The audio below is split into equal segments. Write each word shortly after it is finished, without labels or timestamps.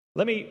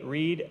Let me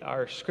read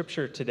our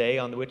scripture today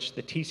on which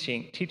the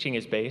teaching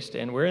is based,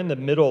 and we're in the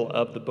middle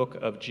of the book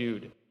of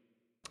Jude.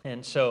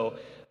 And so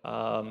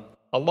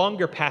a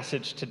longer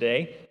passage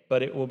today,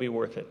 but it will be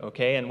worth it,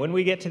 okay? And when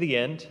we get to the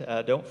end,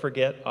 don't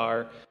forget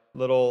our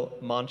little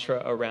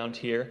mantra around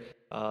here.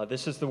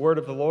 This is the word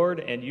of the Lord,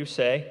 and you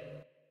say,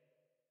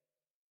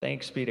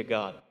 thanks be to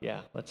God.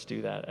 Yeah, let's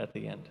do that at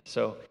the end.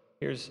 So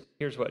here's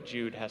what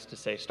Jude has to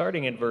say,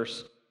 starting in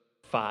verse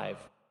 5.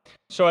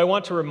 So I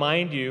want to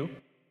remind you,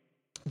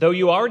 though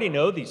you already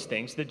know these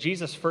things, that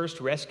Jesus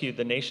first rescued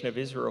the nation of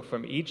Israel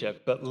from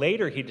Egypt, but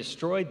later he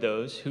destroyed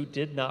those who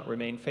did not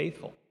remain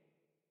faithful.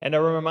 And I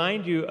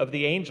remind you of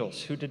the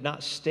angels who did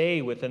not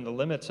stay within the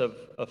limits of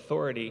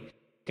authority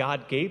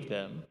God gave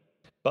them,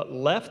 but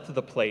left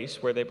the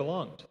place where they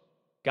belonged.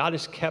 God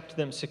has kept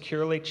them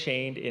securely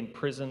chained in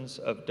prisons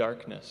of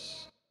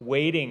darkness,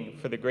 waiting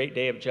for the great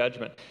day of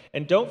judgment.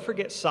 And don't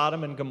forget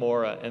Sodom and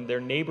Gomorrah and their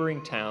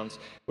neighboring towns,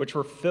 which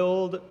were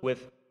filled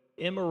with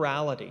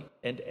immorality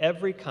and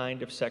every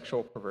kind of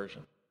sexual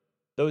perversion.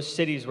 Those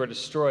cities were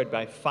destroyed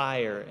by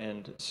fire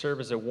and serve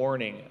as a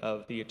warning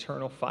of the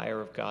eternal fire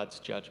of God's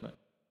judgment.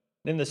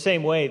 In the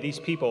same way, these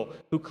people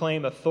who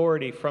claim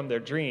authority from their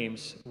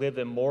dreams live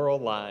immoral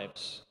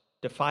lives,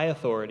 defy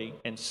authority,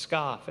 and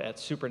scoff at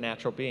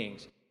supernatural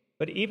beings.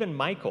 But even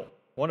Michael,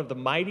 one of the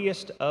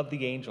mightiest of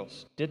the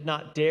angels, did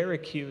not dare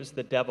accuse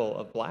the devil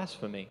of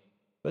blasphemy,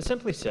 but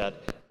simply said,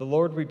 "The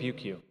Lord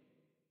rebuke you."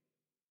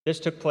 This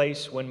took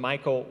place when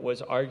Michael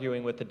was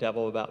arguing with the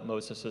devil about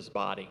Moses'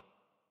 body.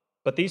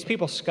 But these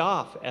people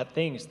scoff at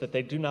things that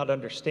they do not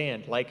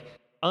understand. Like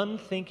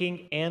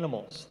unthinking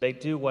animals, they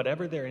do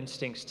whatever their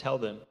instincts tell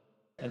them,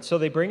 and so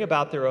they bring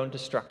about their own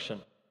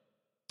destruction.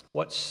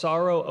 What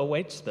sorrow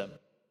awaits them?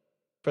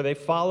 For they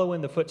follow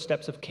in the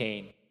footsteps of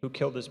Cain, who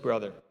killed his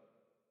brother.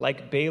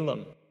 Like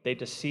Balaam, they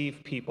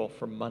deceive people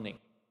for money.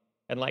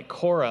 And like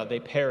Korah, they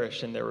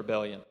perish in their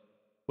rebellion.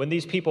 When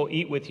these people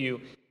eat with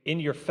you in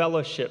your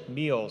fellowship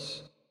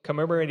meals,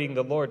 commemorating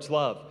the Lord's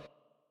love,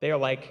 they are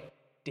like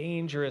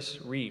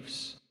dangerous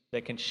reefs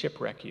that can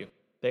shipwreck you.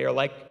 They are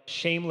like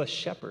shameless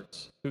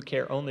shepherds who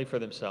care only for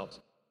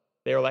themselves.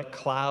 They are like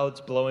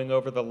clouds blowing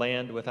over the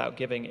land without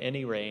giving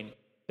any rain.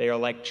 They are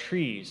like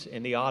trees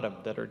in the autumn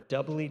that are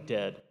doubly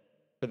dead,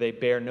 for they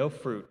bear no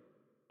fruit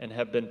and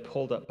have been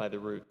pulled up by the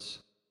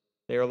roots.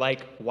 They are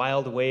like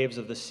wild waves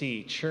of the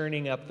sea,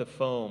 churning up the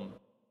foam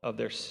of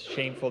their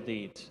shameful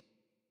deeds.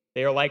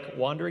 They are like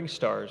wandering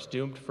stars,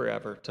 doomed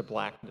forever to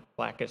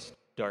blackest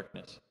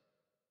darkness.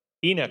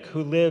 Enoch,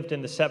 who lived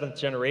in the seventh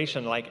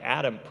generation like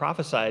Adam,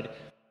 prophesied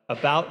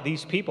about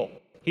these people.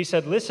 He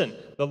said, "Listen,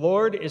 the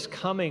Lord is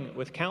coming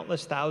with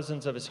countless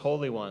thousands of his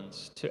holy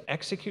ones to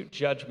execute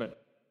judgment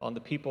on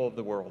the people of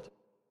the world,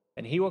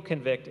 and he will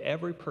convict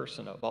every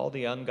person of all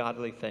the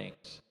ungodly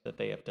things that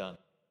they have done,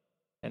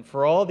 and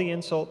for all the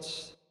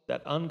insults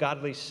that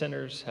ungodly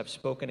sinners have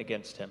spoken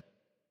against him.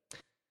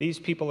 These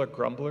people are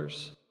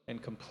grumblers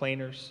and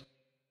complainers,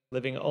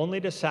 living only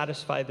to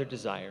satisfy their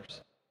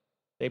desires.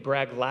 They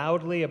brag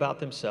loudly about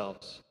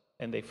themselves,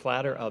 and they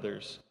flatter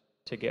others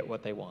to get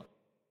what they want."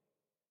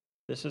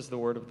 This is the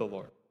word of the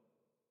Lord.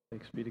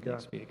 Thanks be to God.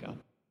 Thanks be to God.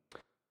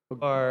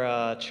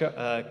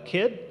 Our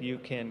kid, you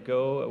can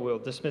go. We'll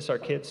dismiss our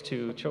kids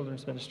to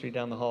children's ministry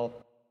down the hall.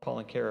 Paul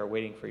and Kara are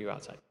waiting for you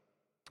outside.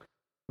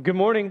 Good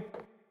morning.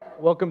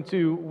 Welcome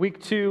to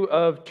week 2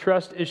 of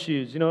Trust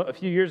Issues. You know, a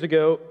few years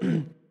ago,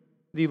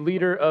 the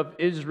leader of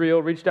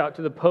Israel reached out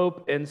to the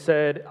Pope and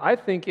said, "I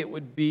think it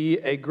would be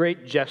a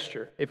great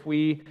gesture if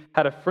we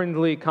had a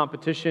friendly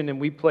competition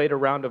and we played a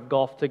round of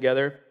golf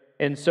together."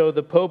 And so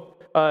the Pope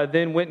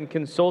then went and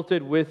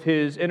consulted with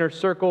his inner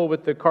circle,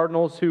 with the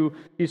cardinals who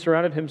he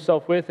surrounded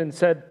himself with, and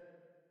said,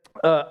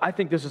 "I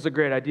think this is a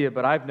great idea,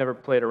 but I've never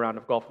played a round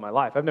of golf in my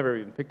life. I've never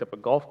even picked up a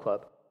golf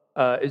club.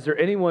 Is there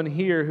anyone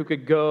here who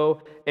could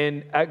go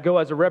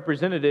as a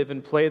representative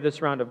and play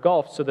this round of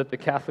golf so that the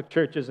Catholic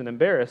Church isn't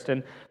embarrassed?"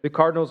 And the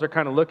cardinals are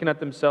kind of looking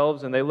at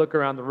themselves, and they look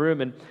around the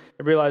room and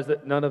realize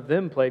that none of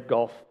them played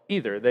golf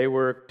either. They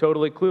were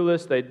totally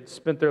clueless. They'd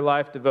spent their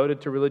life devoted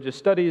to religious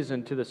studies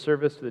and to the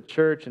service to the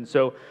church. And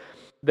so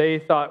they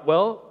thought,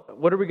 well,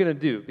 what are we going to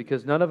do?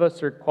 Because none of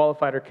us are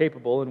qualified or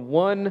capable. And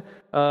one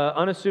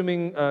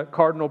unassuming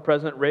cardinal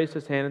president raised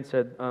his hand and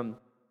said,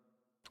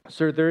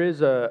 "Sir, there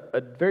is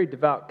a very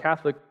devout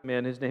Catholic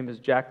man. His name is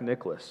Jack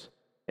Nicklaus.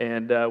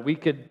 And we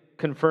could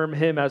confirm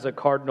him as a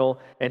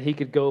cardinal, and he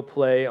could go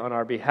play on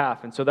our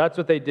behalf." And so that's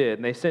what they did.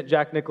 And they sent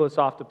Jack Nicklaus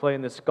off to play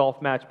in this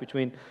golf match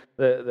between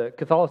the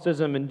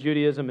Catholicism and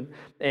Judaism.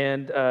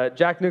 And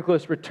Jack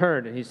Nicklaus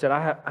returned, and he said,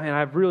 I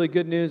have really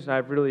good news, and I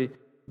have really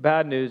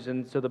bad news.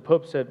 And so the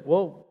Pope said,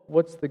 "Well,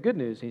 what's the good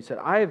news?" And he said,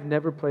 "I have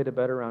never played a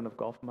better round of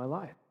golf in my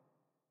life.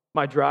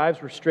 My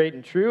drives were straight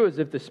and true, as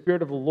if the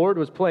Spirit of the Lord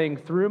was playing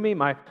through me.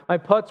 My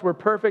putts were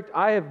perfect.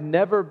 I have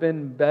never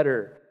been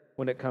better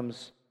when it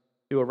comes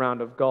to a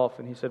round of golf."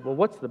 And he said, "Well,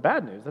 what's the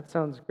bad news? That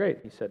sounds great."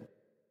 He said,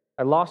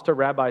 "I lost to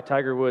Rabbi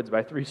Tiger Woods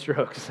by 3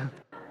 strokes.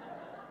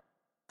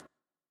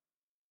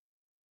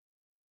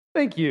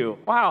 Thank you.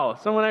 Wow,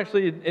 someone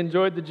actually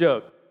enjoyed the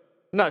joke.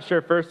 I'm not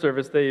sure first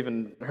service they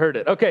even heard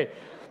it. Okay.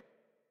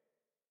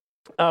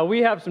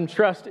 We have some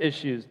trust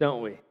issues,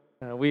 don't we?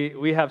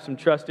 We have some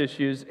trust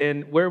issues,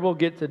 and where we'll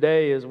get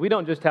today is we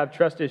don't just have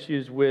trust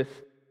issues with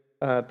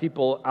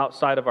people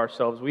outside of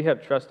ourselves. We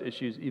have trust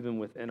issues even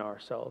within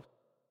ourselves.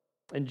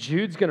 And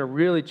Jude's going to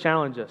really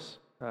challenge us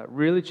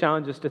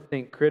to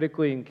think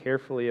critically and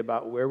carefully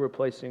about where we're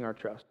placing our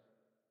trust.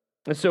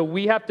 And so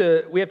we have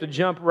to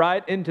jump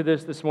right into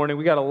this morning.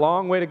 We got a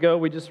long way to go.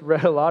 We just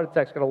read a lot of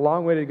text. Got a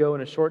long way to go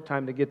in a short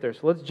time to get there.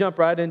 So let's jump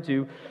right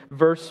into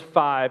verse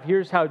 5.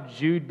 Here's how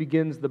Jude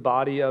begins the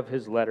body of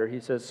his letter. He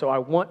says, "So I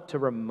want to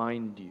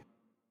remind you."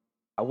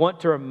 I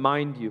want to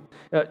remind you.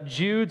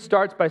 Jude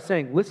starts by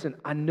saying, listen,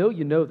 I know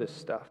you know this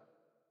stuff.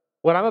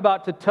 What I'm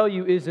about to tell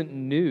you isn't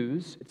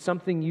news. It's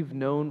something you've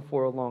known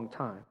for a long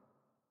time.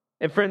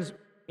 And friends,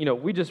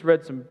 we just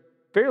read some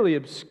fairly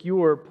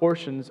obscure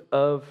portions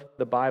of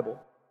the Bible.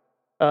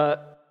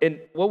 And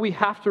what we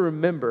have to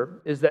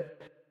remember is that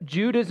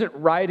Jude isn't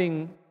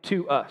writing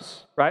to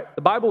us, right?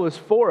 The Bible is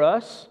for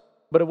us,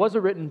 but it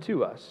wasn't written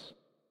to us.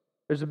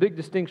 There's a big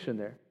distinction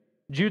there.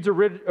 Jude's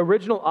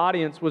original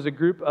audience was a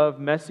group of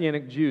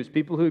Messianic Jews,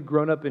 people who had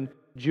grown up in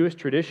Jewish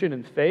tradition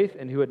and faith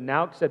and who had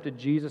now accepted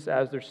Jesus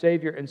as their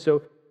Savior. And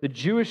so the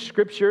Jewish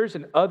scriptures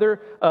and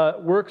other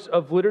works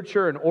of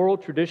literature and oral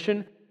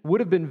tradition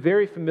would have been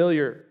very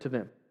familiar to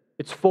them.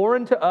 It's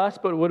foreign to us,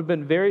 but it would have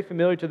been very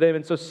familiar to them.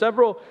 And so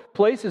several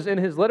places in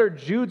his letter,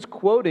 Jude's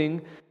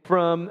quoting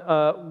from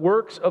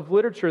works of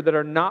literature that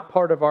are not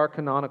part of our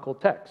canonical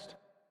text.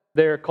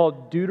 They're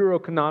called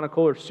deuterocanonical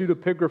or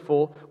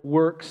pseudepigraphal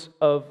works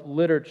of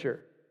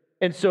literature.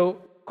 And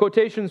so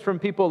quotations from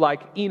people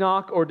like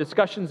Enoch or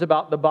discussions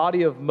about the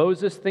body of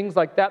Moses, things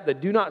like that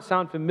do not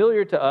sound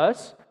familiar to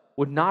us,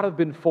 would not have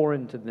been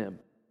foreign to them.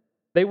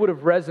 They would have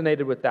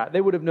resonated with that. They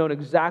would have known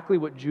exactly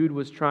what Jude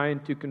was trying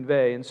to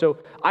convey. And so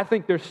I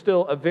think there's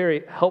still a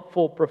very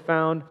helpful,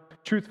 profound,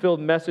 truth-filled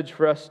message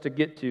for us to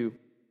get to.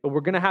 But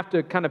we're going to have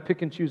to kind of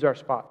pick and choose our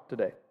spot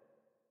today.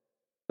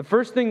 The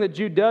first thing that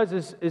Jude does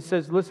is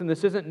says, listen,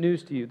 this isn't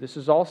news to you. This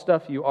is all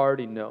stuff you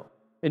already know.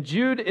 And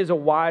Jude is a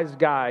wise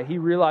guy. He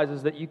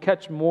realizes that you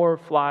catch more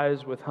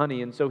flies with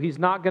honey. And so he's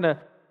not going to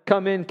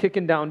come in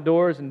kicking down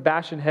doors and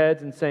bashing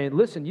heads and saying,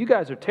 listen, you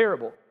guys are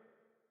terrible.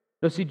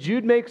 No, see,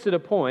 Jude makes it a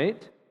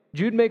point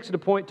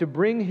to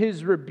bring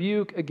his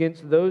rebuke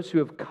against those who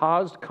have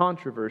caused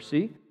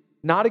controversy,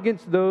 not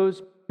against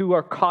those who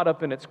are caught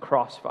up in its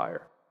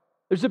crossfire.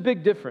 There's a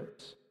big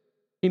difference.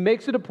 He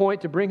makes it a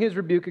point to bring his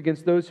rebuke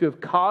against those who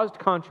have caused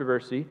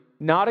controversy,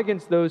 not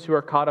against those who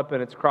are caught up in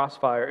its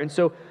crossfire. And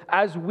so,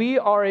 as we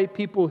are a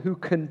people who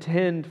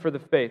contend for the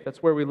faith,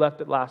 that's where we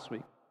left it last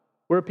week.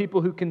 We're a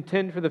people who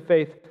contend for the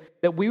faith,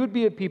 that we would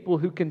be a people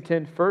who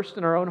contend first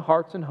in our own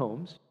hearts and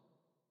homes.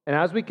 And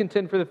as we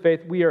contend for the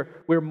faith,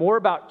 we're more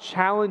about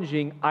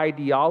challenging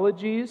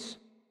ideologies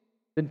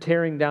than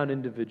tearing down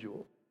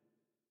individuals.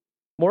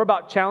 More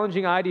about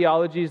challenging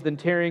ideologies than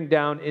tearing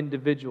down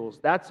individuals.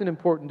 That's an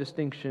important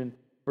distinction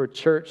for a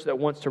church that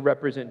wants to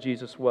represent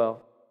Jesus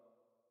well.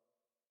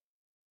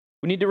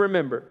 We need to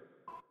remember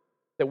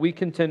that we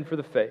contend for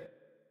the faith.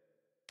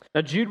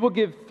 Now, Jude will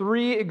give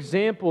 3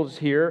 examples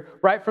here,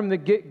 right from the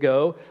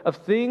get-go, of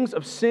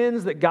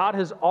sins that God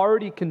has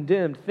already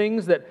condemned,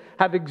 things that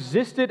have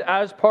existed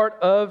as part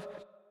of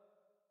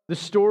the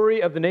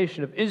story of the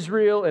nation of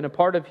Israel and a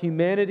part of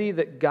humanity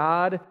that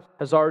God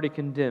has already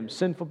condemned,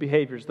 sinful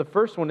behaviors. The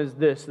first one is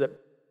this, that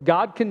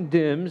God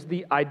condemns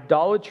the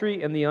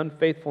idolatry and the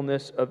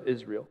unfaithfulness of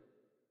Israel.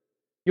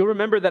 You'll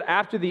remember that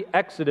after the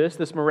Exodus,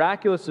 this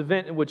miraculous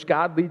event in which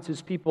God leads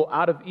his people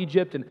out of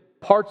Egypt and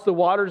parts the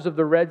waters of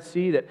the Red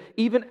Sea, that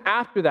even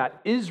after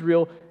that,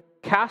 Israel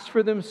cast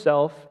for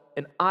themselves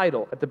an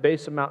idol at the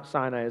base of Mount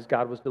Sinai as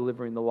God was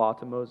delivering the law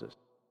to Moses.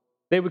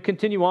 They would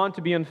continue on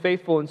to be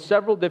unfaithful in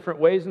several different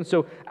ways, and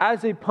so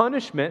as a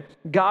punishment,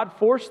 God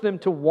forced them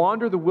to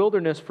wander the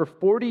wilderness for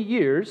 40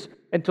 years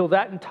until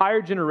that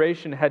entire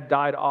generation had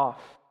died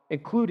off,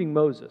 including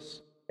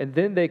Moses, and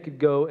then they could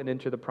go and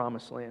enter the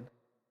Promised Land.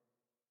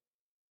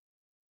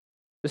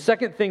 The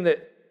second thing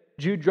that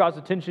Jude draws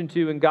attention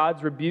to in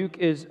God's rebuke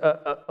is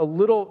a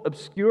little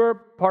obscure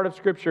part of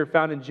Scripture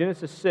found in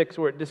Genesis 6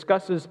 where it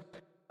discusses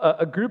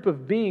a group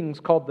of beings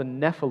called the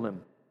Nephilim.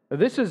 Now,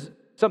 this is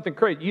something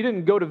crazy. You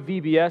didn't go to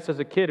VBS as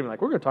a kid and be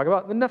like, we're going to talk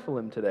about the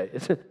Nephilim today.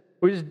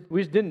 We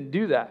just didn't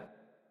do that.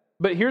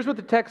 But here's what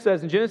the text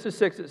says. In Genesis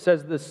 6, it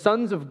says, the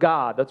sons of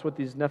God, that's what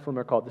these Nephilim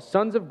are called, the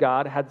sons of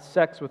God had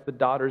sex with the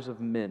daughters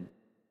of men,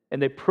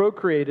 and they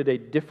procreated a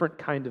different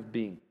kind of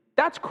being.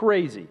 That's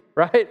crazy,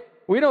 right?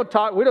 We don't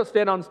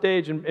stand on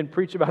stage and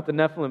preach about the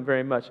Nephilim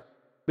very much.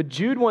 But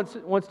Jude wants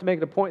to make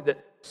the point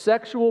that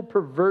sexual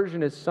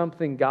perversion is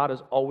something God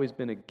has always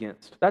been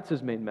against. That's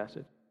his main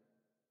message.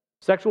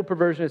 Sexual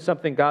perversion is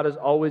something God has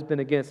always been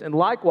against. And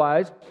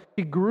likewise,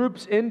 he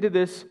groups into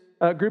this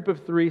group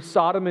of 3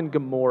 Sodom and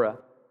Gomorrah.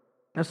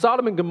 Now,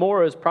 Sodom and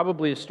Gomorrah is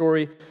probably a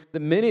story that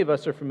many of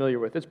us are familiar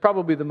with. It's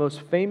probably the most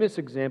famous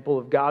example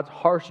of God's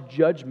harsh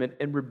judgment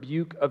and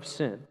rebuke of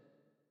sin.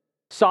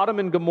 Sodom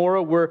and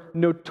Gomorrah were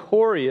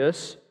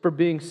notorious for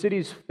being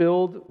cities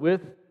filled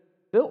with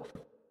filth,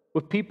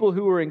 with people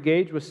who were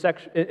engaged with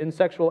in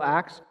sexual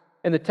acts.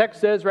 And the text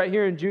says right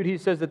here in Jude, he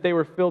says that they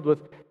were filled with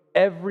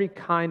every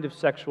kind of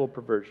sexual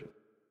perversion.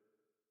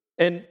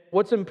 And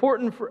what's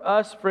important for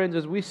us, friends,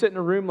 as we sit in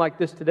a room like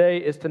this today,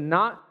 is to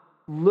not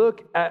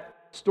look at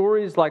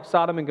stories like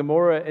Sodom and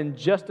Gomorrah and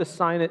just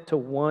assign it to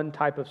one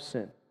type of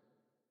sin.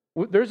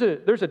 There's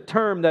a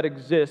term that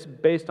exists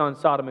based on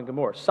Sodom and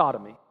Gomorrah,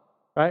 sodomy,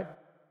 right?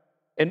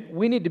 And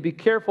we need to be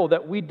careful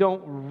that we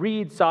don't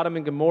read Sodom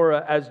and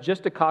Gomorrah as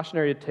just a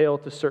cautionary tale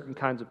to certain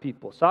kinds of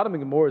people. Sodom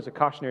and Gomorrah is a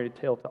cautionary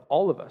tale to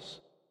all of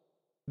us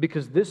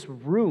because this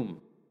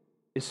room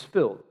is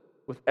filled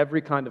with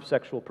every kind of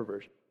sexual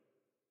perversion.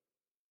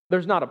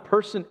 There's not a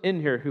person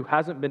in here who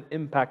hasn't been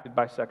impacted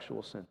by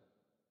sexual sin.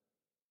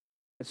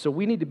 And so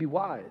we need to be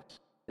wise.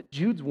 That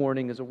Jude's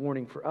warning is a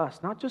warning for us,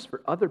 not just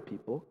for other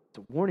people, it's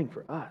a warning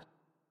for us.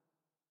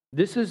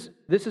 This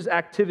is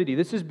activity,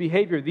 this is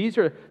behavior, these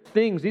are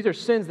things, these are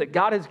sins that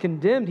God has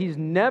condemned. He's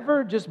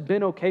never just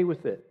been okay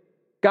with it.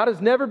 God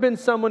has never been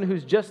someone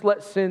who's just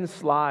let sin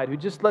slide, who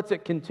just lets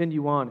it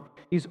continue on.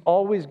 He's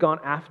always gone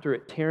after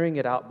it, tearing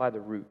it out by the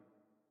root.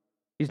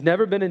 He's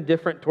never been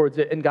indifferent towards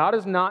it, and God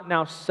is not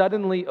now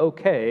suddenly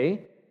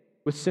okay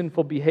with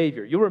sinful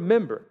behavior. You'll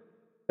remember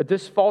that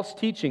this false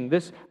teaching,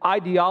 this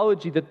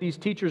ideology that these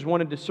teachers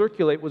wanted to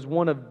circulate was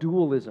one of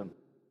dualism.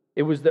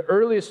 It was the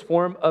earliest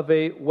form of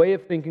a way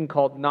of thinking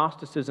called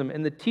Gnosticism,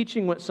 and the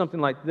teaching went something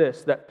like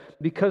this, that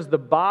because the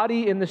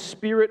body and the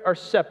spirit are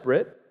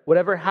separate,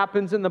 whatever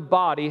happens in the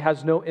body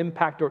has no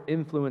impact or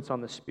influence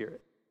on the spirit.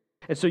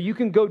 And so you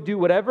can go do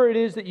whatever it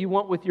is that you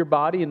want with your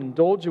body and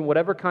indulge in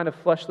whatever kind of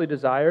fleshly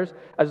desires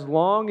as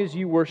long as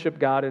you worship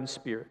God in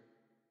spirit.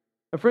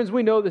 And friends,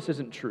 we know this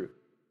isn't true.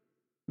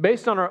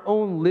 Based on our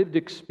own lived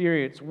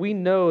experience, we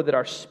know that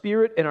our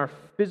spirit and our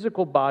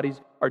physical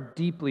bodies are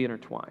deeply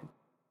intertwined.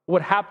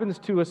 What happens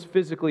to us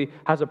physically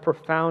has a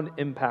profound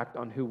impact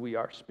on who we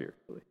are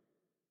spiritually.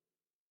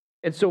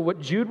 And so what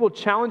Jude will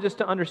challenge us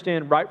to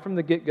understand right from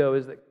the get-go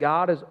is that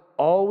God has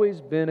always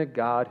been a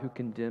God who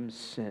condemns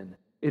sin.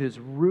 It has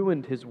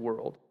ruined his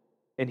world,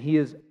 and he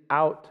is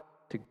out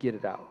to get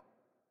it out.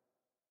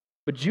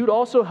 But Jude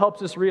also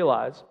helps us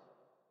realize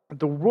that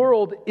the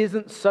world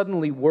isn't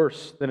suddenly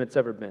worse than it's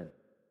ever been.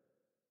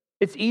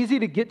 It's easy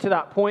to get to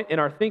that point in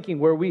our thinking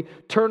where we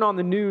turn on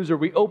the news or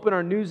we open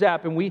our news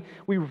app and we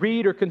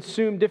read or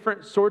consume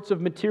different sorts of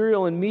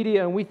material and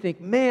media and we think,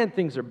 man,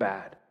 things are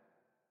bad.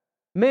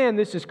 Man,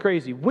 this is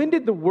crazy. When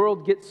did the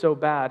world get so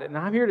bad? And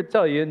I'm here to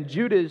tell you, and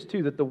Jude is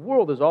too, that the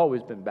world has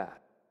always been bad.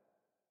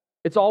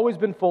 It's always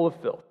been full of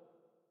filth.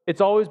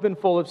 It's always been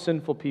full of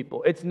sinful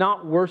people. It's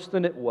not worse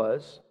than it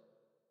was.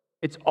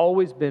 It's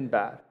always been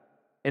bad.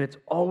 And it's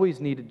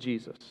always needed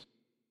Jesus.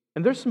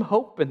 And there's some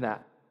hope in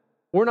that.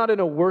 We're not in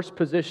a worse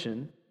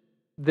position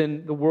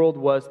than the world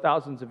was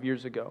thousands of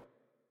years ago.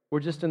 We're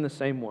just in the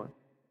same one.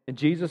 And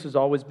Jesus has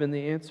always been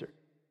the answer.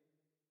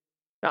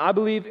 Now, I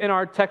believe in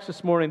our text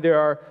this morning, there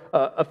are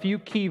a few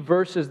key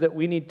verses that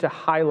we need to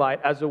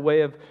highlight as a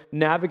way of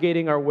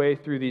navigating our way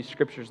through these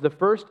scriptures. The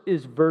first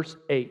is verse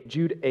 8,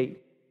 Jude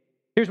 8.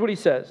 Here's what he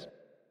says.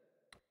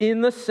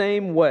 In the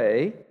same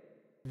way,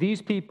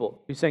 these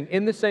people, he's saying,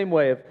 in the same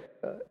way of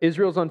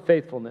Israel's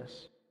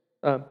unfaithfulness,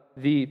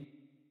 the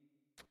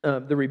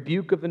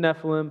rebuke of the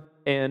Nephilim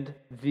and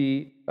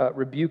the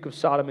rebuke of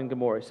Sodom and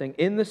Gomorrah. He's saying,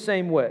 in the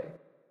same way,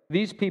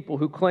 these people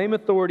who claim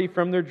authority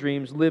from their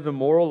dreams live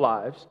immoral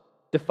lives,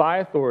 defy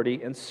authority,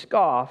 and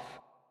scoff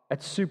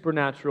at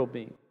supernatural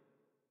beings.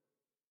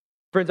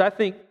 Friends, I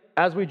think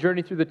as we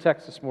journey through the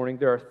text this morning,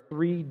 there are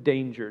three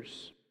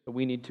dangers that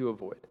we need to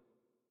avoid.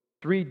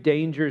 Three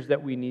dangers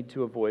that we need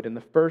to avoid. And the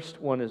first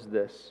one is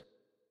this.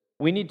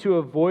 We need to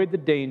avoid the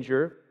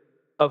danger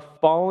of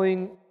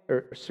falling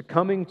or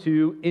succumbing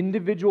to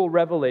individual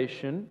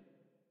revelation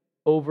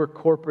over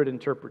corporate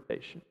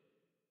interpretation.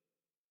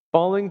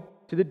 Falling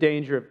to the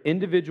danger of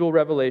individual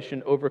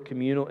revelation over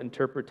communal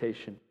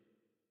interpretation.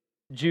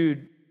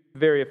 Jude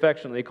very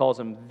affectionately calls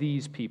them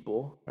these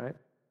people, right?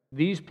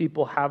 These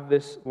people have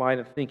this line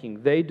of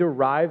thinking. They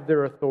derive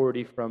their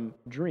authority from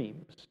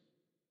dreams.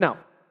 Now,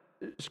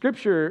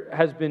 Scripture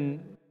has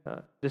been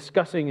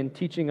discussing and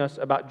teaching us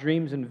about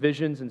dreams and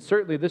visions, and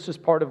certainly this is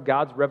part of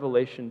God's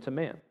revelation to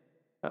man.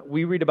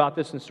 We read about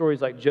this in stories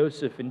like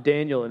Joseph and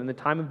Daniel and in the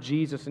time of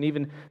Jesus, and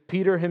even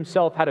Peter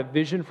himself had a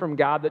vision from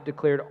God that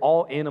declared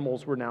all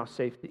animals were now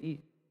safe to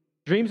eat.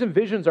 Dreams and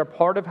visions are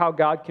part of how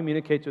God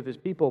communicates with his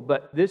people,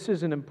 but this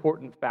is an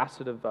important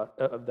facet of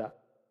that.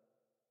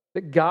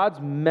 That God's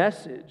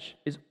message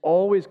is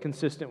always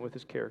consistent with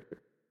his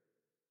character.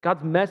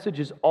 God's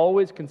message is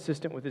always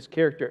consistent with his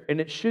character,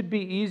 and it should be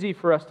easy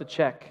for us to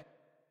check,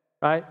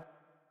 right?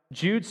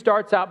 Jude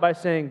starts out by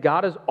saying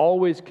God has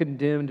always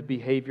condemned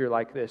behavior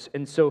like this,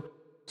 and so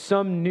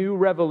some new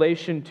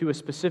revelation to a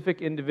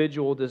specific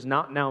individual does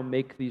not now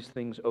make these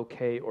things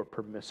okay or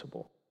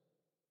permissible.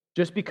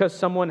 Just because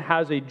someone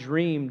has a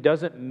dream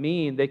doesn't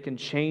mean they can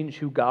change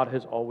who God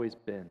has always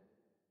been.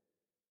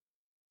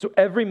 So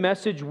every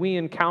message we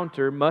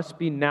encounter must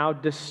be now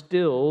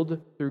distilled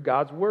through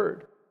God's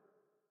word.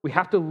 We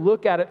have to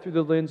look at it through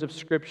the lens of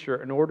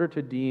Scripture in order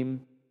to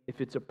deem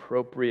if it's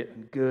appropriate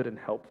and good and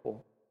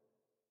helpful.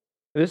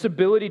 And this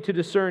ability to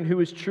discern who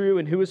is true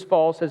and who is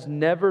false has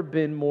never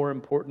been more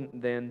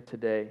important than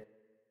today,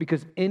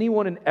 because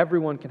anyone and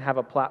everyone can have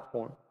a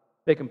platform.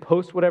 They can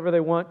post whatever they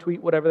want,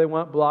 tweet whatever they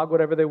want, blog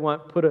whatever they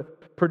want,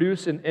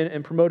 produce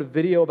and promote a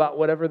video about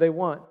whatever they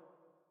want.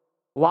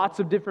 Lots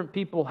of different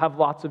people have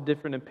lots of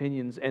different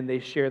opinions, and they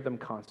share them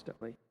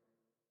constantly.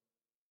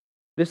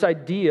 This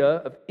idea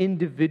of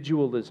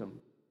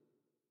individualism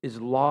is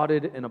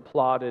lauded and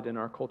applauded in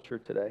our culture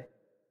today.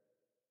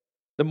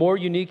 The more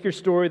unique your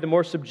story, the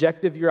more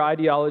subjective your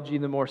ideology,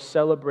 the more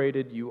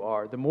celebrated you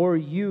are. The more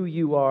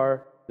you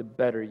are, the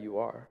better you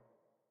are.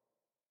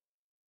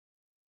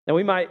 Now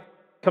we might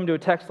come to a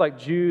text like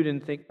Jude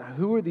and think,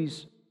 who are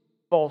these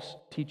false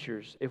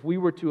teachers? If we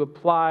were to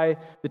apply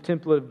the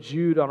template of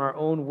Jude on our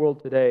own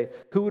world today,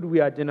 who would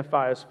we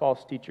identify as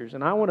false teachers?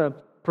 And I want to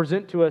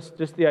present to us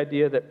just the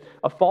idea that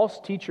a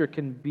false teacher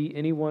can be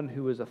anyone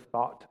who is a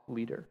thought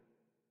leader.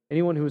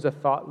 Anyone who is a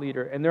thought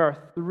leader. And there are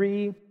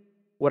three,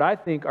 what I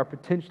think are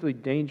potentially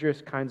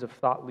dangerous kinds of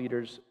thought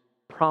leaders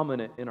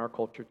prominent in our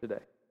culture today.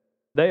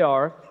 They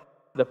are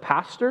the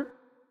pastor,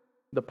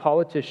 the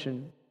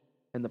politician,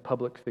 and the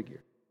public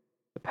figure.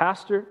 The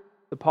pastor,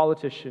 the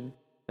politician,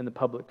 and the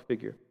public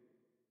figure.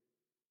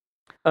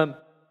 In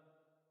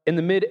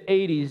the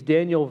mid-'80s,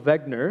 Daniel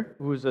Wegner,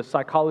 who was a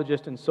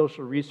psychologist and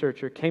social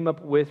researcher, came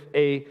up with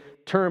a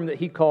term that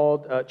he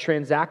called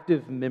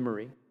transactive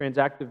memory.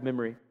 Transactive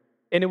memory.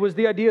 And it was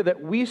the idea that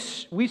we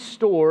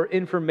store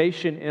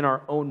information in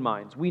our own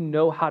minds. We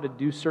know how to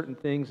do certain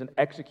things and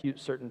execute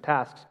certain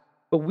tasks,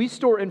 but we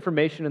store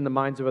information in the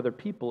minds of other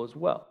people as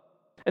well.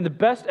 And the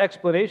best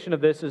explanation of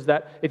this is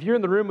that if you're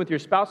in the room with your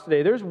spouse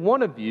today, there's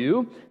one of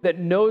you that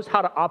knows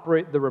how to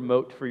operate the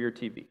remote for your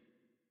TV.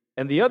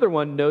 And the other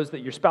one knows that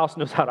your spouse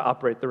knows how to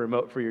operate the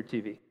remote for your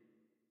TV.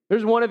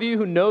 There's one of you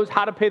who knows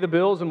how to pay the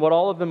bills and what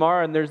all of them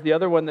are, and there's the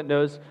other one that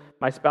knows,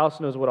 my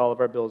spouse knows what all of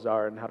our bills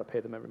are and how to pay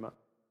them every month.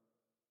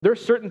 There are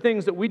certain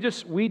things that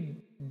we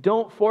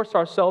don't force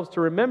ourselves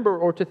to remember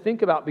or to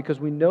think about because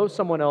we know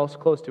someone else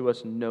close to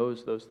us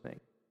knows those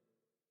things.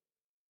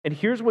 And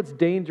here's what's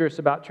dangerous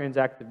about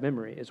transactive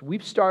memory is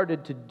we've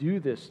started to do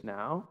this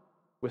now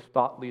with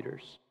thought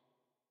leaders,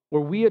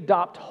 where we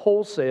adopt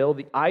wholesale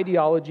the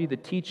ideology, the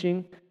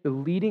teaching, the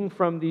leading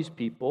from these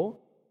people,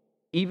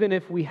 even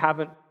if we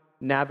haven't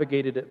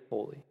navigated it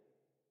fully.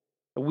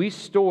 We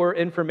store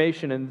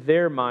information in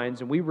their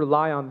minds and we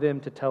rely on them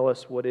to tell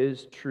us what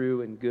is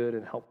true and good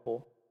and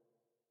helpful.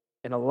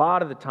 And a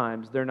lot of the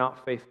times they're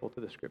not faithful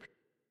to the Scripture.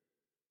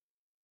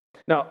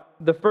 Now,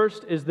 the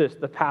first is this,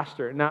 the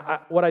pastor.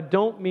 Now, what I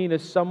don't mean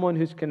is someone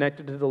who's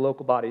connected to the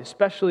local body,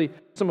 especially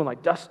someone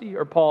like Dusty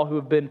or Paul who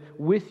have been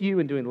with you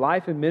and doing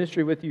life and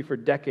ministry with you for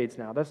decades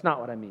now. That's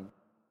not what I mean.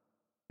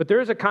 But there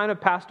is a kind of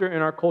pastor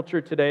in our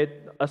culture today,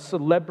 a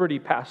celebrity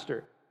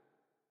pastor,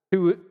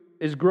 who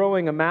is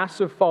growing a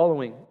massive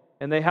following.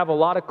 And they have a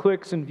lot of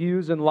clicks and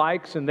views and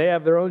likes, and they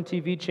have their own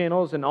TV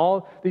channels and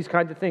all these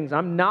kinds of things.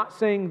 I'm not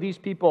saying these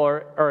people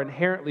are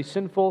inherently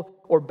sinful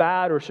or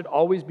bad or should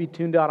always be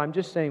tuned out. I'm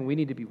just saying we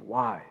need to be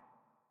wise.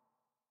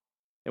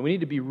 And we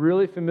need to be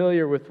really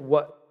familiar with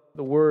what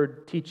the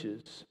Word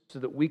teaches so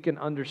that we can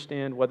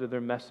understand whether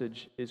their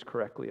message is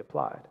correctly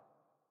applied.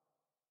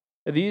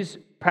 These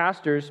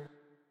pastors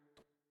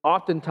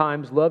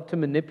oftentimes love to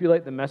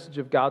manipulate the message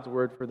of God's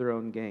Word for their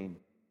own gain.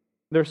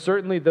 There are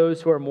certainly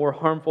those who are more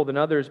harmful than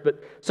others,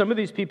 but some of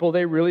these people,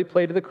 they really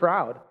play to the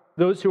crowd.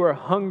 Those who are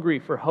hungry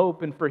for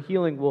hope and for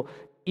healing will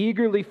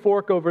eagerly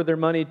fork over their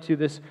money to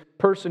this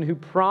person who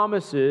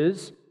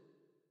promises,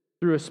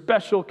 through a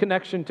special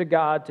connection to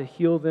God, to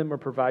heal them or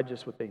provide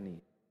just what they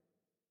need.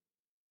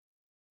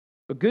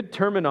 But good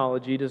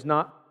terminology does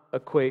not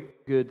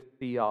equate good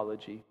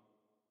theology.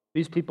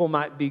 These people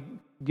might be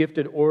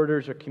gifted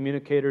orators or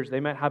communicators. They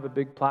might have a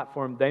big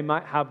platform. They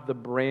might have the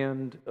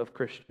brand of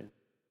Christian.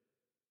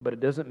 But it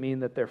doesn't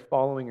mean that they're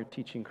following or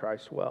teaching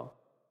Christ well.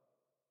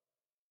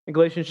 In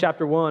Galatians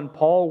chapter 1,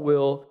 Paul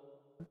will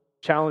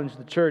challenge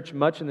the church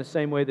much in the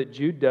same way that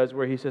Jude does,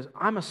 where he says,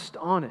 I'm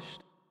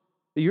astonished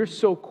that you're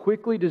so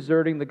quickly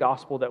deserting the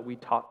gospel that we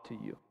taught to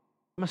you.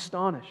 I'm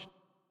astonished.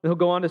 And he'll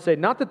go on to say,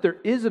 not that there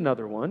is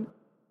another one,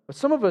 but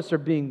some of us are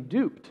being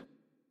duped.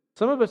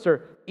 Some of us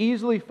are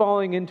easily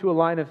falling into a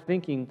line of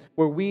thinking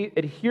where we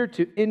adhere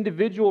to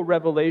individual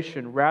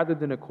revelation rather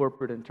than a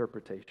corporate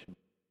interpretation.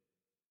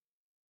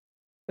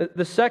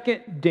 The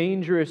second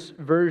dangerous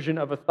version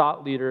of a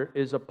thought leader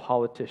is a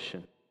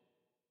politician.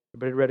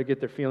 Everybody ready to get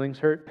their feelings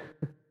hurt?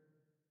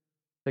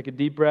 Take a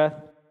deep breath.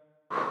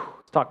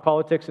 Let's talk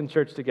politics in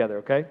church together,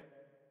 okay?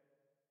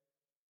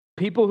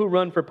 People who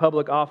run for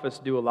public office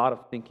do a lot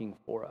of thinking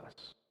for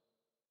us.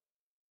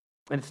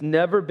 And it's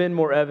never been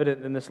more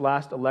evident than this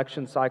last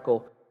election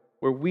cycle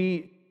where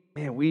we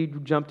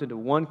jumped into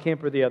one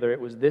camp or the other. It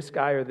was this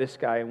guy or this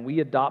guy, and we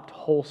adopt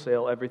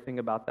wholesale everything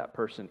about that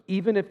person,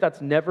 even if that's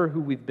never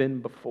who we've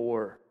been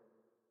before.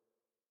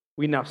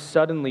 we now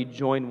suddenly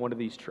join one of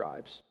these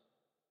tribes.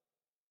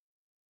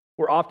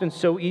 We're often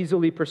so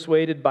easily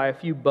persuaded by a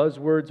few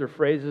buzzwords or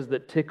phrases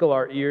that tickle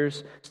our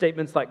ears,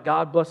 statements like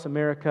God bless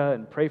America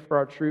and pray for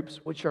our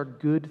troops, which are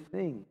good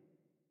things.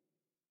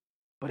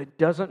 But it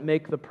doesn't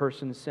make the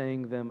person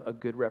saying them a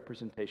good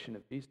representation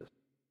of Jesus.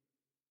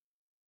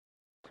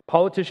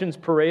 Politicians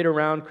parade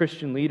around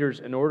Christian leaders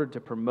in order to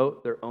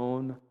promote their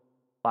own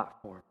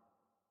platform.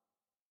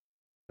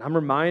 I'm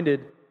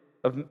reminded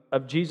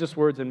of Jesus'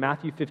 words in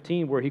Matthew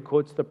 15, where he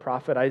quotes the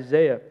prophet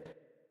Isaiah.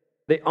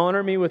 They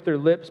honor me with their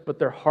lips, but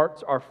their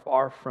hearts are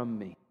far from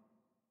me.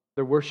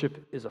 Their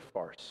worship is a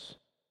farce.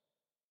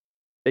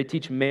 They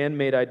teach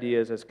man-made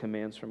ideas as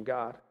commands from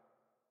God.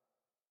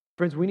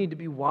 Friends, we need to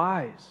be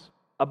wise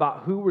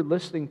about who we're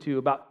listening to,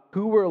 about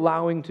who we're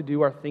allowing to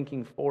do our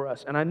thinking for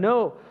us. And I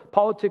know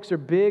politics are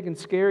big and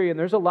scary, and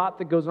there's a lot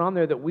that goes on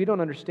there that we don't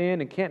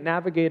understand and can't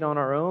navigate on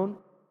our own.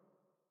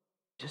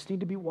 Just need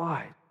to be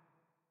wise.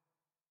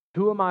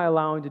 Who am I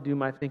allowing to do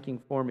my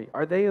thinking for me?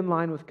 Are they in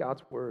line with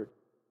God's word?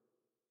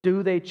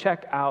 Do they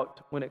check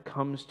out when it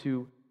comes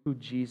to who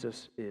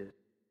Jesus is?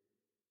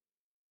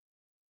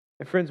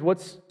 And friends,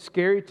 what's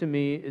scary to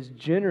me is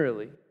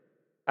generally,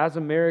 as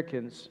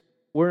Americans,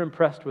 we're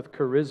impressed with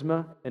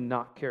charisma and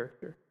not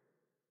character.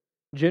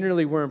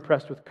 Generally, we're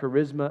impressed with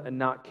charisma and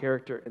not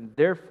character, and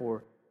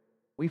therefore,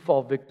 we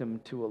fall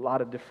victim to a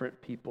lot of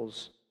different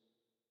people's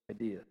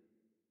ideas.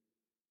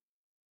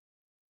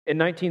 In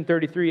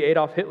 1933,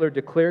 Adolf Hitler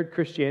declared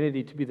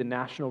Christianity to be the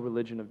national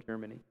religion of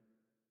Germany,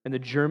 and the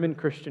German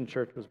Christian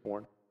church was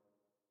born.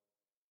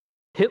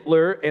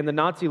 Hitler and the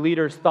Nazi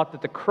leaders thought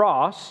that the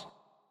cross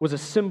was a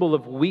symbol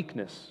of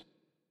weakness,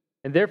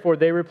 and therefore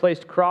they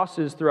replaced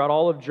crosses throughout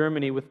all of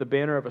Germany with the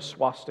banner of a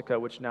swastika,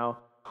 which now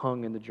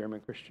hung in the German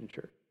Christian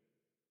church.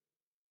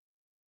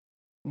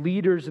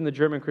 Leaders in the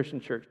German Christian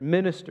church,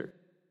 ministers,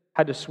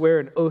 had to swear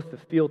an oath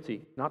of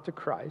fealty, not to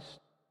Christ,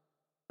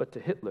 but to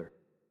Hitler.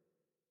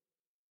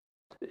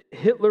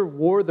 Hitler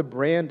wore the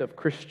brand of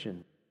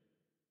Christian,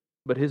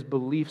 but his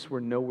beliefs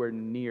were nowhere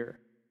near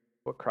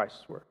what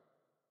Christ's were.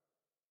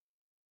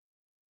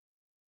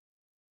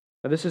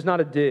 Now, this is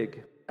not a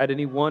dig at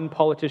any one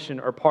politician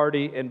or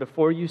party, and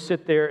before you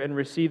sit there and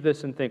receive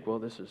this and think, well,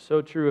 this is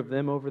so true of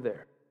them over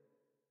there.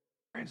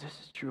 Friends, this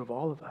is true of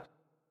all of us.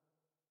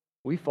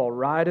 We fall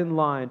right in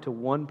line to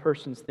one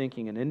person's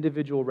thinking, an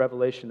individual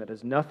revelation that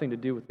has nothing to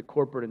do with the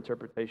corporate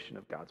interpretation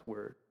of God's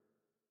word.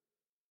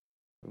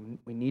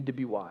 We need to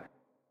be wise.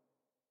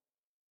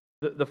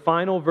 The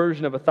final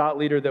version of a thought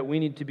leader that we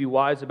need to be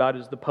wise about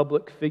is the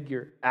public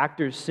figure.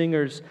 Actors,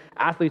 singers,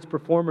 athletes,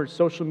 performers,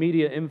 social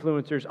media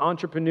influencers,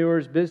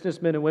 entrepreneurs,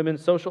 businessmen and women,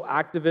 social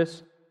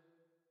activists.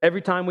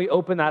 Every time we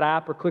open that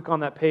app or click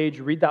on that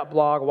page, read that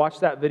blog, watch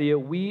that video,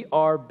 we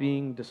are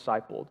being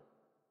discipled.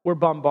 We're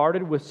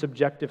bombarded with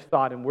subjective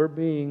thought, and we're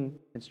being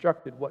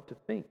instructed what to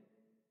think.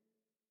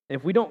 And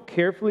if we don't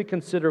carefully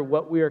consider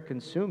what we are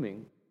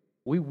consuming,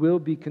 we will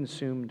be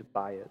consumed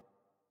by it.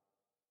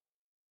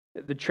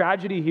 The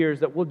tragedy here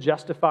is that we'll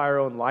justify our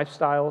own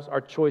lifestyles,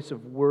 our choice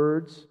of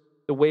words,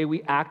 the way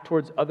we act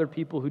towards other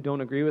people who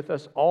don't agree with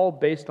us, all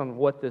based on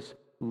what this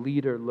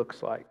leader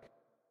looks like.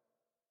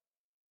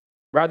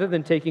 Rather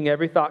than taking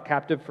every thought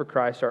captive for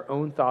Christ, our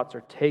own thoughts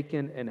are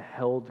taken and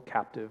held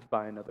captive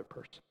by another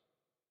person.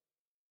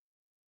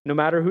 No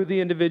matter who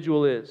the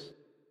individual is,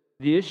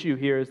 the issue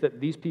here is that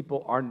these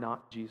people are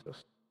not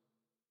Jesus.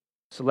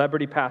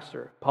 Celebrity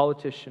pastor,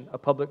 politician, a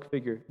public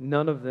figure,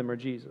 none of them are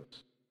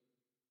Jesus.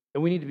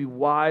 And we need to be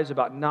wise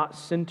about not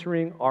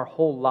centering our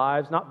whole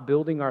lives, not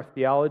building our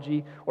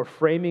theology, or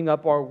framing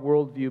up our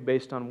worldview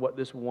based on what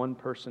this one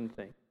person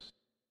thinks.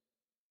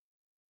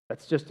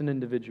 That's just an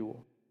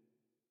individual.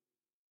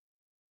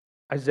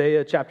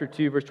 Isaiah chapter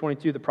 2, verse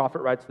 22, the prophet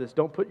writes this,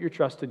 "Don't put your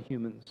trust in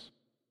humans.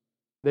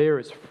 They are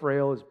as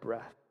frail as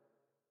breath."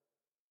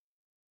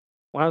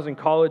 When I was in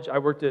college, I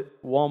worked at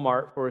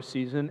Walmart for a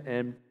season,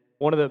 and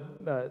one of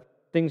the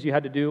things you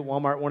had to do at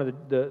Walmart, one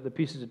of the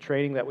pieces of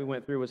training that we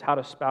went through was how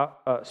to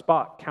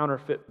spot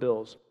counterfeit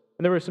bills.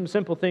 And there were some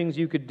simple things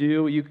you could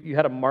do. You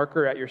had a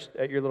marker at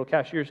your little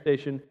cashier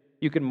station.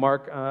 You could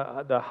mark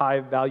the high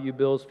value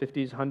bills,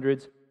 50s,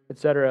 100s,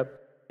 etc.,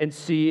 and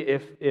see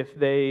if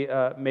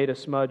they made a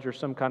smudge or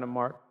some kind of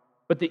mark.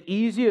 But the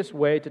easiest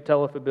way to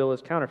tell if a bill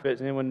is counterfeit,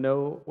 does anyone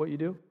know what you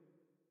do?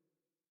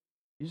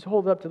 You just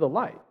hold it up to the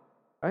light,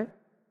 right?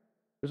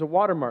 There's a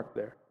watermark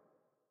there.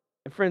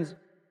 And friends,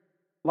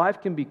 life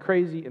can be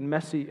crazy and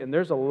messy, and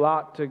there's a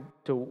lot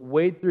to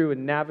wade through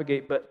and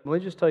navigate, but let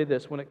me just tell you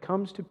this. When it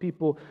comes to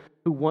people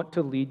who want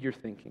to lead your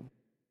thinking,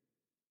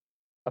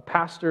 a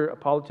pastor, a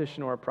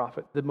politician, or a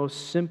prophet, the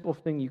most simple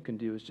thing you can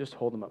do is just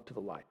hold them up to the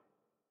light.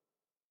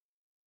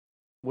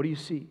 What do you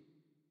see? Do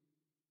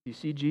you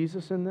see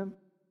Jesus in them? Do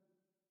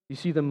you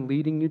see them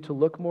leading you to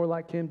look more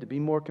like Him, to be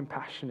more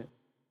compassionate,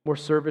 more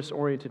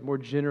service-oriented, more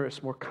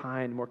generous, more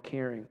kind, more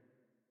caring,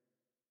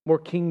 more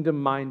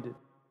kingdom-minded?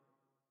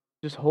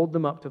 Just hold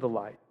them up to the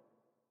light,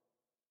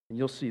 and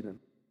you'll see them.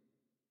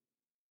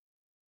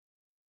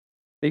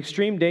 The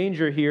extreme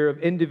danger here of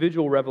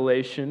individual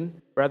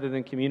revelation rather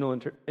than communal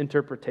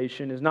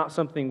interpretation is not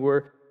something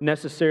we're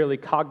necessarily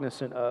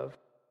cognizant of.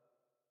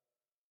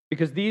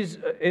 Because these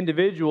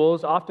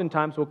individuals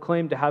oftentimes will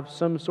claim to have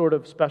some sort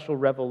of special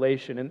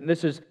revelation. And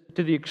this is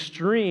to the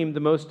extreme. The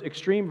most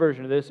extreme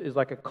version of this is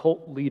like a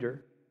cult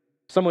leader.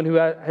 Someone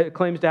who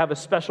claims to have a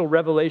special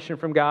revelation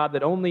from God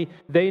that only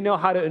they know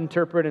how to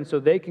interpret, and so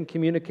they can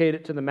communicate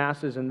it to the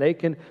masses and they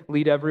can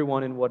lead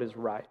everyone in what is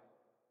right.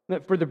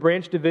 For the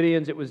Branch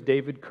Davidians, it was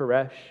David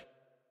Koresh.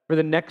 For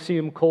the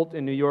Nexium cult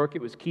in New York,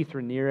 it was Keith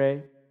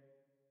Raniere.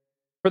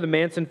 For the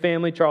Manson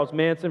family, Charles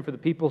Manson. For the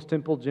People's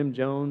Temple, Jim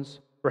Jones.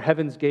 For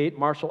Heaven's Gate,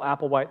 Marshall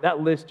Applewhite. That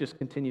list just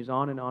continues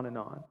on and on and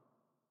on.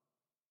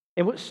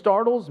 And what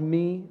startles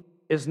me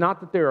is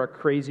not that there are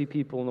crazy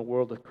people in the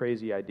world with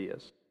crazy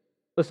ideas.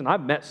 Listen,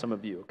 I've met some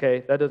of you,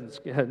 okay? That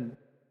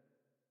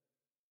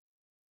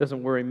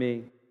doesn't worry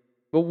me.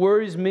 What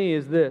worries me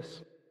is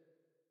this.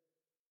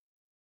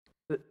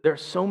 There are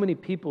so many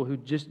people who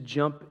just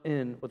jump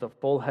in with a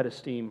full head of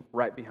steam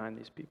right behind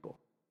these people.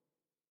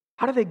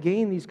 How do they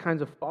gain these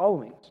kinds of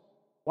followings?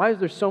 Why is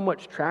there so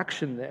much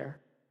traction there?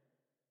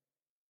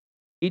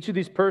 Each of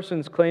these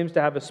persons claims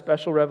to have a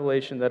special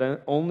revelation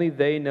that only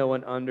they know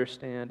and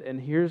understand.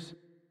 And hear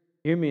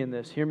me in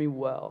this, hear me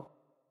well.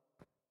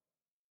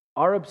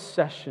 Our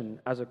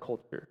obsession as a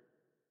culture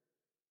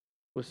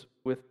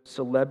with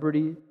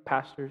celebrity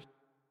pastors,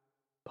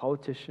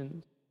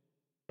 politicians,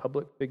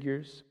 public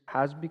figures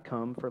has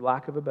become, for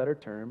lack of a better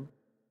term,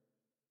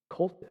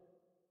 cultic.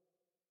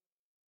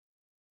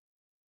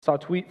 I saw a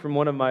tweet from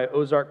one of my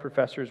Ozark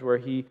professors where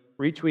he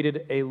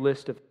retweeted a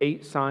list of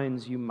 8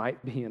 signs you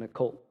might be in a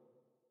cult.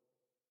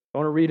 I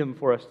want to read them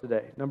for us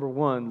today. Number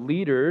 1,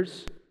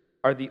 leaders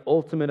are the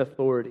ultimate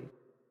authority.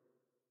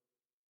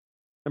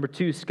 Number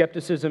 2,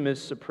 skepticism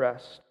is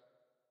suppressed.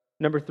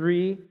 Number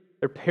 3,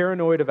 they're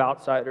paranoid of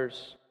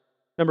outsiders.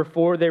 Number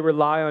 4, they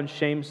rely on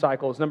shame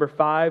cycles. Number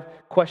 5,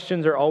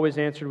 questions are always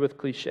answered with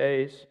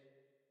cliches.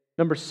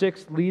 Number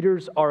 6,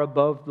 leaders are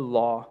above the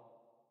law.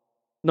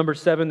 Number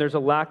 7, there's a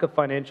lack of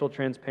financial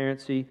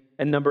transparency.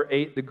 And number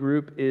 8, the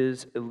group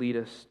is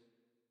elitist.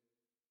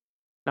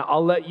 Now,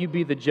 I'll let you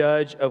be the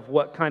judge of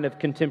what kind of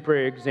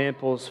contemporary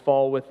examples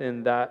fall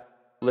within that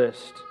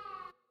list.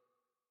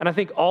 And I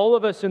think all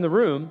of us in the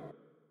room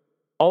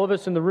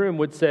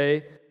would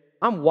say,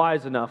 I'm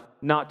wise enough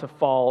not to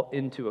fall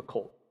into a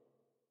cult.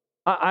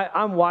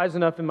 I'm wise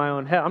enough in my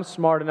own head. I'm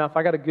smart enough.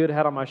 I got a good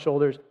head on my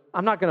shoulders.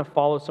 I'm not going to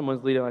follow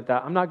someone's leading like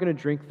that. I'm not going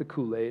to drink the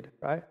Kool-Aid,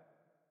 right?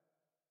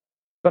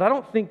 But I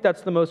don't think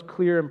that's the most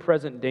clear and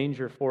present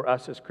danger for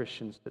us as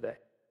Christians today.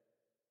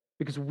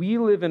 Because we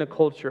live in a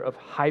culture of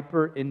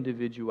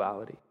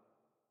hyper-individuality.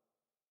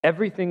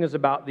 Everything is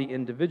about the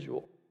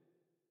individual.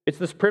 It's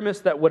this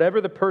premise that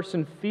whatever the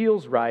person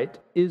feels right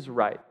is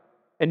right.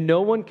 And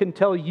no one can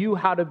tell you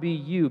how to be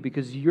you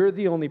because you're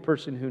the only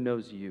person who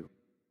knows you.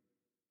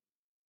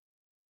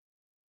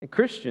 And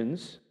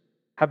Christians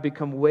have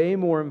become way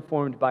more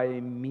informed by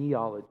a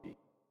meology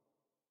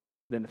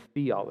than a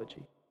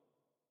theology.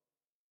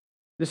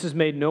 This is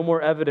made no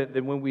more evident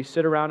than when we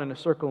sit around in a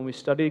circle and we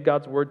study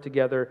God's Word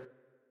together,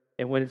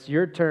 and when it's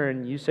your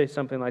turn, you say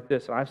something like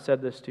this, and I've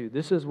said this too,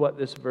 this is what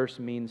this verse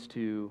means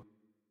to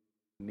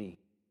me.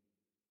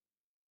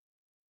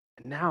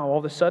 And now, all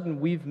of a sudden,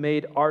 we've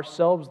made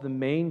ourselves the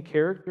main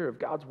character of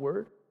God's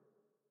Word.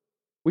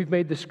 We've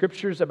made the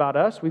Scriptures about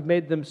us. We've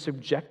made them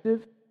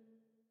subjective.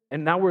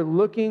 And now we're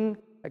looking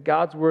at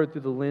God's Word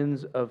through the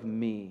lens of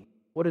me.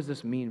 What does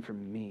this mean for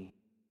me?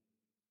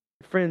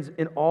 Friends,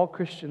 in all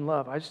Christian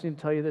love, I just need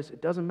to tell you this.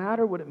 It doesn't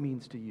matter what it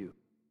means to you.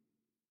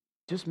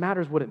 It just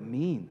matters what it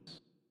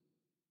means.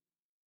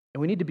 And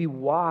we need to be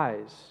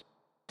wise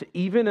to,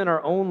 even in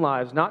our own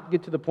lives, not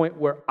get to the point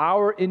where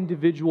our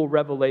individual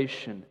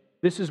revelation,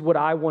 this is what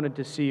I wanted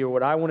to see or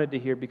what I wanted to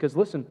hear. Because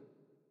listen,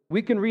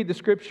 we can read the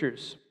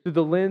Scriptures through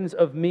the lens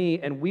of me,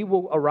 and we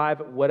will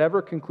arrive at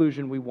whatever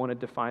conclusion we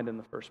wanted to find in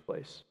the first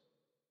place.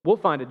 We'll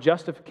find a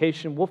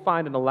justification. We'll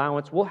find an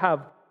allowance.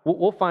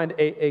 We'll find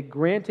a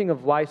granting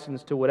of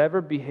license to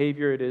whatever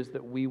behavior it is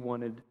that we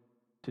wanted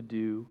to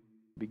do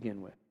to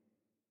begin with.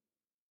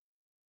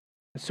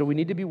 And so we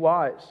need to be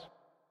wise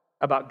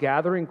about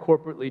gathering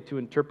corporately to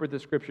interpret the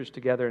Scriptures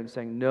together and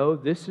saying, no,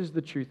 this is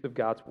the truth of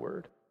God's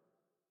Word.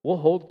 We'll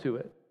hold to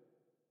it.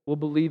 We'll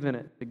believe in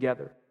it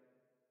together.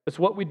 It's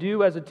what we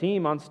do as a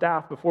team on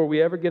staff before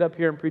we ever get up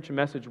here and preach a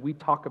message. We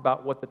talk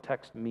about what the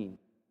text means,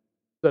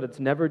 so that it's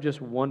never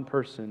just one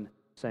person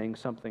saying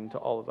something to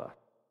all of us.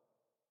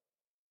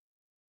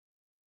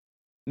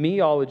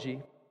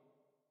 Meology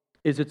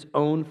is its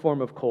own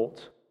form of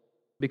cult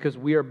because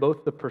we are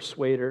both the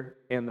persuader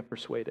and the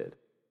persuaded.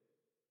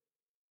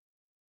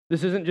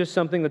 This isn't just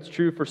something that's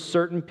true for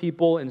certain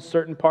people in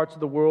certain parts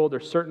of the world or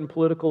certain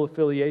political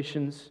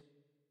affiliations.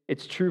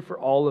 It's true for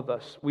all of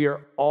us. We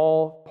are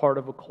all part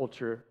of a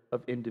culture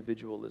of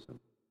individualism.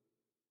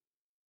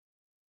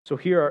 So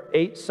here are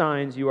 8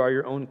 signs you are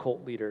your own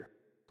cult leader.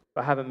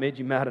 If I haven't made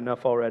you mad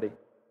enough already.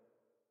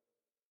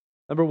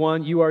 Number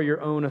 1, you are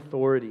your own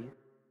authority.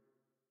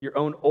 Your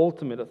own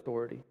ultimate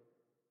authority.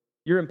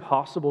 You're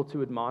impossible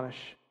to admonish.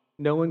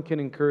 No one can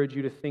encourage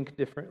you to think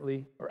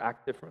differently or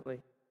act differently.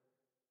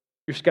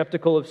 You're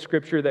skeptical of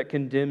Scripture that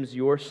condemns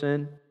your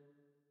sin.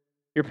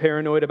 You're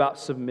paranoid about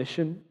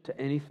submission to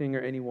anything or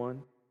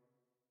anyone.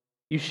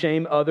 You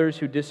shame others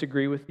who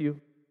disagree with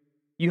you.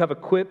 You have a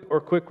quip or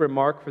quick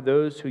remark for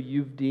those who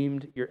you've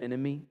deemed your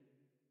enemy.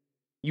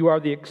 You are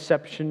the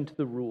exception to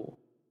the rule.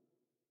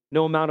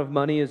 No amount of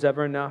money is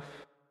ever enough,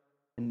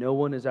 and no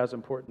one is as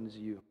important as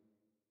you.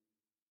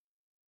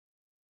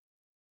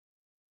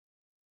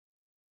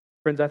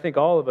 Friends, I think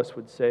all of us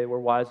would say we're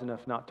wise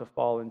enough not to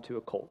fall into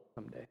a cult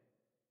someday.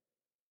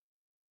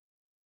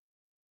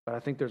 But I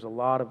think there's a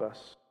lot of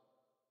us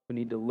who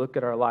need to look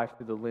at our life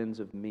through the lens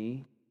of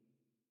me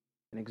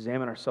and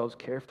examine ourselves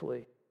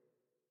carefully.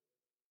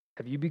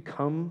 Have you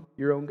become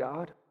your own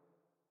God?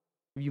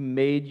 Have you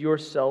made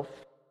yourself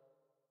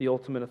the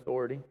ultimate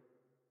authority?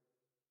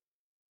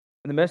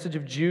 And the message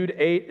of Jude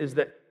 8 is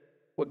that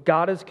what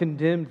God has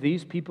condemned,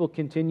 these people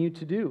continue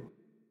to do.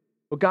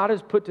 What God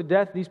has put to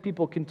death, these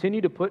people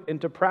continue to put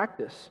into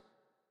practice.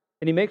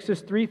 And he makes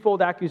this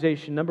threefold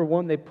accusation. Number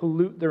one, they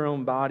pollute their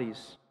own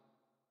bodies.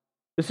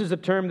 This is a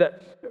term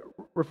that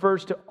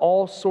refers to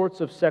all sorts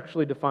of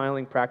sexually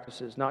defiling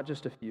practices, not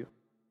just a few.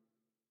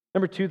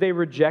 Number two, they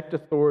reject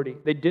authority.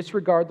 They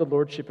disregard the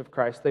lordship of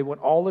Christ. They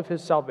want all of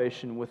his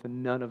salvation with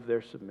none of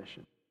their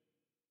submission.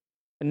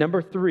 And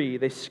number three,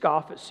 they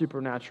scoff at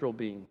supernatural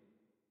being.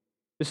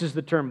 This is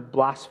the term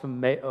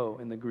blasphemeo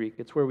in the Greek.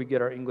 It's where we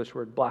get our English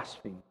word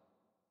blaspheme.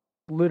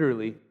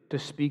 Literally, to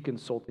speak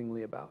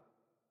insultingly about.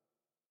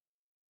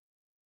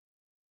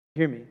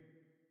 Hear me.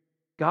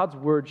 God's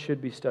word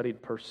should be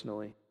studied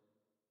personally.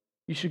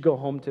 You should go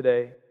home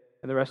today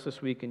and the rest of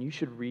this week and you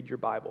should read your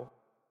Bible.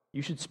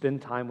 You should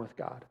spend time with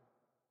God.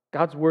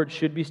 God's word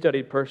should be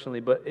studied personally,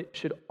 but it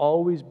should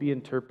always be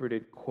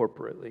interpreted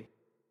corporately.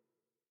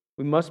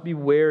 We must be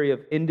wary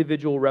of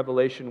individual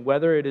revelation,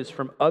 whether it is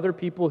from other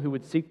people who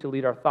would seek to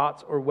lead our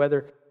thoughts or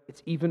whether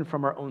it's even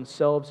from our own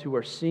selves who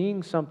are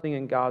seeing something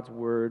in God's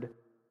word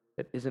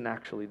that isn't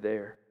actually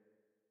there.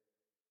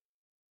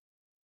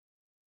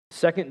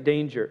 Second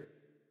danger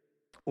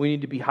we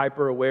need to be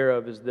hyper aware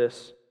of is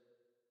this: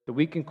 that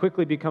we can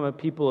quickly become a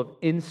people of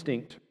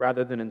instinct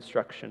rather than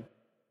instruction.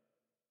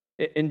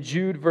 In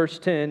Jude verse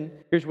 10,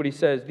 here's what he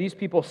says: these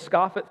people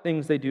scoff at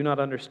things they do not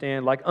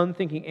understand, like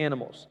unthinking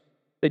animals.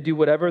 They do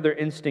whatever their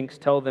instincts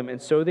tell them,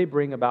 and so they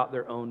bring about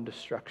their own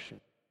destruction.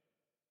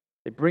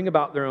 They bring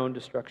about their own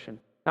destruction.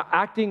 Now,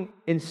 acting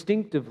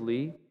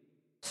instinctively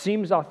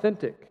seems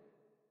authentic.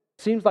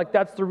 Seems like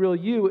that's the real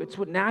you. It's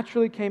what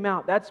naturally came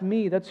out. That's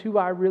me. That's who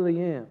I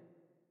really am.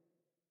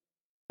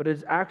 But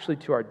it's actually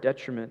to our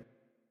detriment.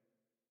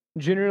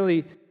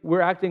 Generally,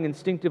 we're acting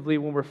instinctively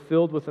when we're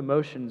filled with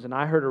emotions. And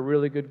I heard a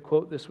really good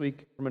quote this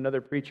week from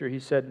another preacher. He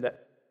said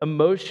that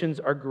emotions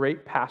are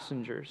great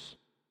passengers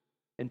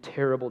and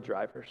terrible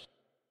drivers.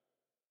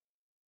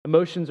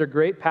 Emotions are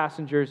great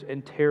passengers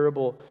and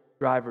terrible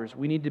drivers.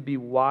 We need to be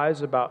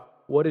wise about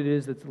what it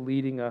is that's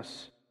leading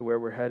us to where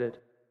we're headed.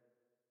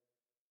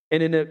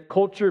 And in a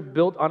culture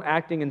built on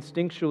acting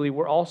instinctually,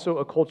 we're also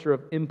a culture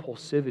of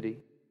impulsivity.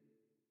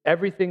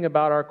 Everything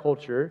about our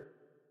culture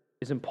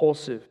is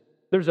impulsive.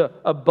 There's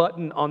a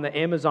button on the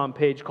Amazon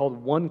page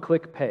called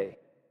one-click pay.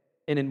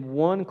 And in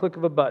one click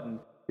of a button,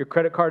 your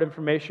credit card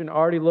information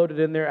already loaded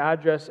in there,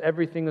 address,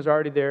 everything is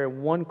already there.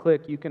 In one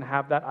click, you can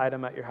have that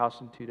item at your house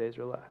in 2 days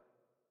or less.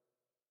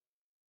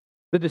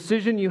 The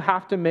decision you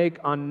have to make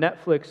on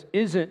Netflix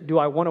isn't, do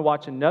I want to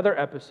watch another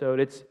episode?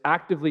 It's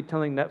actively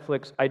telling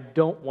Netflix, I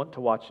don't want to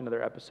watch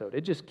another episode.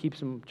 It just keeps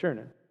them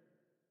churning.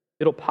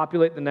 It'll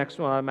populate the next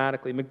one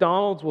automatically.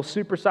 McDonald's will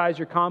supersize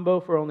your combo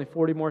for only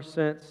 40 more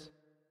cents.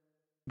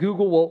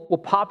 Google will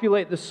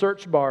populate the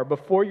search bar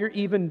before you're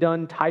even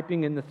done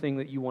typing in the thing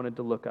that you wanted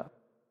to look up.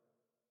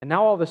 And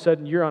now all of a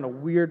sudden you're on a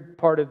weird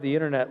part of the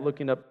internet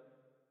looking up,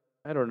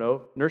 I don't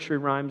know, nursery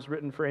rhymes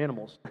written for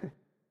animals.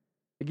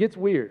 It gets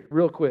weird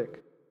real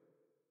quick.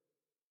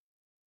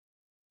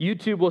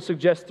 YouTube will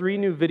suggest 3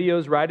 new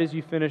videos right as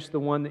you finish the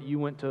one that you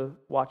went to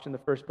watch in the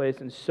first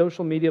place. And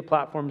social media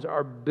platforms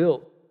are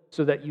built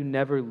so that you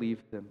never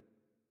leave them,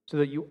 so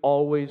that you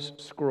always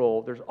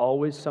scroll. There's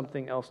always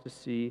something else to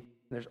see.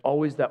 And there's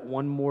always that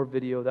one more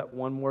video, that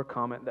one more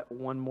comment, that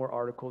one more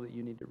article that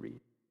you need to read.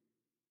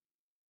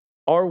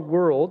 Our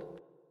world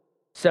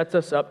sets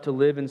us up to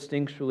live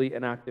instinctually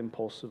and act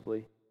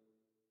impulsively.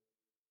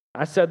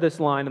 I said this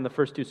line in the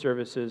first 2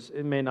 services.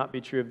 It may not be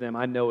true of them.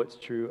 I know it's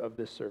true of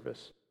this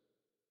service.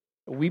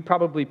 We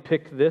probably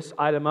pick this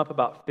item up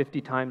about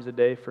 50 times a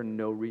day for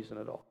no reason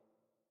at all.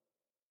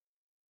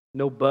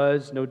 No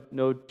buzz,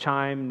 no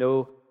chime,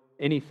 no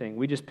anything.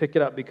 We just pick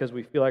it up because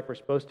we feel like we're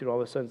supposed to. And all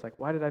of a sudden it's like,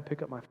 why did I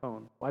pick up my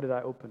phone? Why did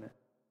I open it?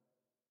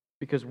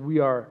 Because we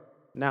are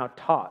now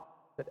taught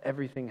that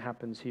everything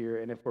happens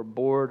here. And if we're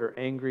bored or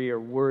angry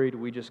or worried,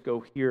 we just go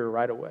here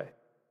right away.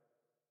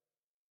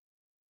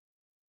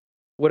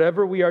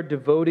 Whatever we are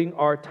devoting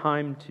our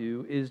time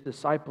to is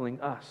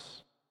discipling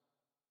us.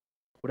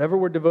 Whatever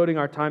we're devoting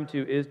our time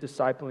to is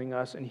discipling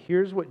us. And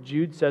here's what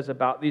Jude says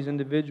about these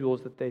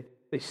individuals, that they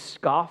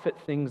scoff at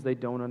things they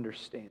don't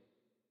understand.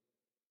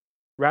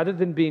 Rather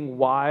than being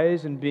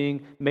wise and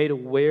being made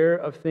aware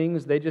of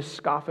things, they just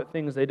scoff at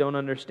things they don't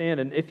understand.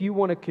 And if you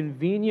want a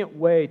convenient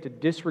way to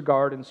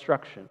disregard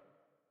instruction,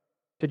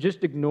 to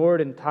just ignore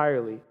it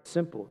entirely, it's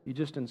simple. You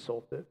just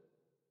insult it.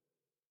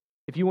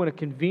 If you want a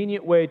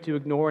convenient way to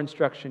ignore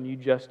instruction, you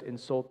just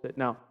insult it.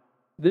 Now,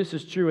 this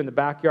is true in the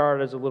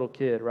backyard as a little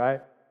kid,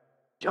 right?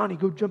 Johnny,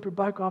 go jump your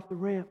bike off the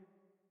ramp.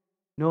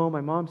 No,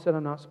 my mom said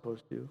I'm not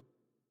supposed to.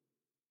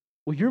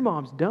 Well, your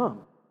mom's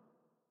dumb.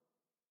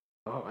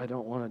 Oh, I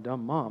don't want a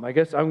dumb mom. I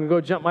guess I'm going to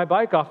go jump my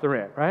bike off the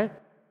ramp, right?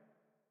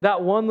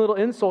 That one little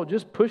insult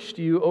just pushed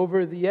you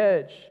over the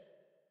edge.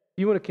 If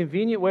you want a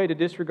convenient way to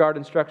disregard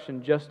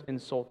instruction, just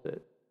insult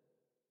it.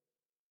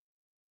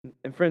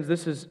 And friends,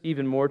 this is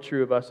even more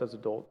true of us as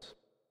adults.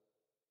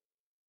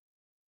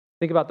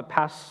 Think about the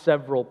past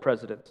several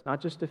presidents,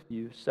 not just a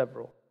few,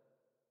 several.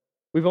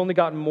 We've only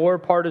gotten more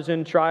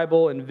partisan,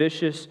 tribal, and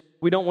vicious.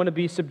 We don't want to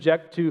be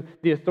subject to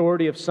the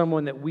authority of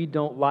someone that we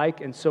don't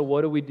like, and so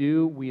what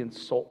do? We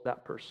insult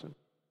that person.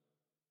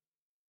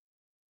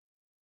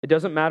 It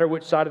doesn't matter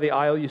which side of the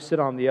aisle you sit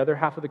on. The other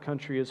half of the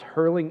country is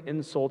hurling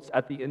insults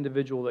at the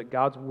individual that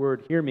God's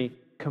word, hear me,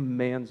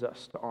 commands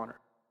us to honor.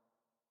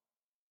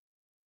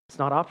 It's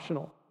not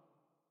optional.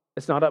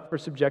 It's not up for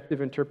subjective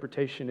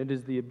interpretation. It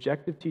is the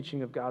objective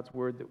teaching of God's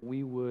word that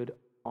we would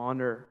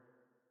honor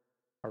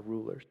our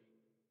rulers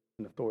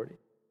and authority.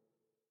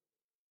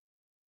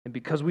 And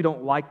because we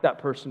don't like that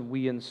person,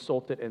 we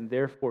insult it and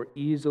therefore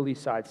easily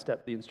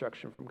sidestep the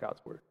instruction from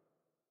God's word.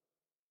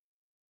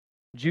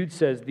 Jude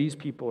says these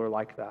people are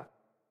like that.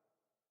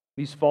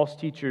 These false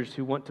teachers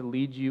who want to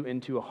lead you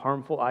into a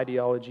harmful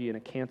ideology and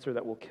a cancer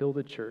that will kill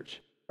the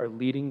church are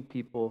leading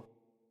people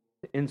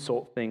to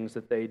insult things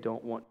that they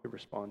don't want to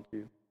respond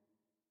to.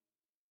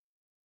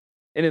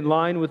 And in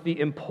line with the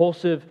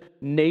impulsive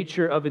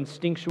nature of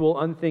instinctual,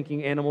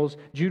 unthinking animals,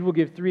 Jude will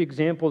give 3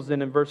 examples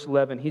then in verse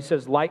 11. He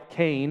says, like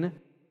Cain,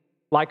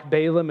 like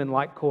Balaam, and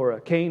like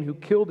Korah. Cain, who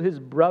killed his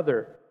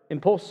brother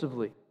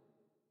impulsively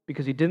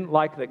because he didn't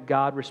like that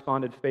God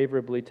responded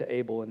favorably to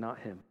Abel and not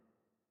him.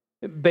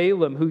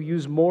 Balaam, who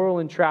used moral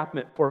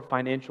entrapment for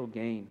financial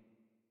gain.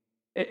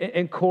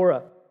 And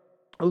Korah,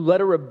 who led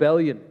a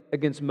rebellion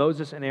against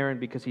Moses and Aaron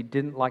because he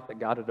didn't like that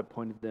God had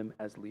appointed them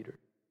as leaders.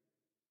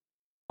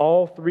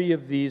 All 3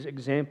 of these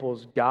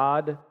examples,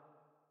 God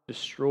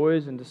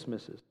destroys and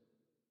dismisses.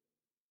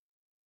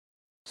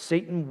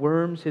 Satan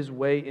worms his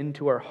way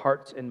into our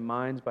hearts and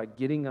minds by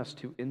getting us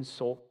to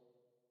insult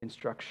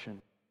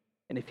instruction.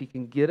 And if he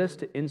can get us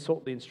to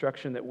insult the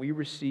instruction that we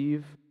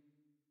receive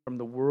from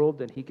the world,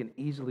 then he can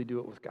easily do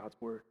it with God's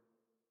word.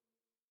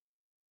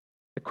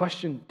 The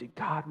question, did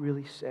God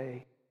really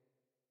say,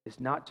 is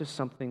not just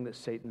something that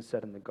Satan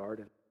said in the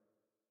garden.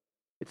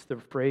 It's the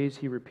phrase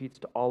he repeats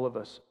to all of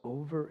us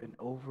over and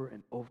over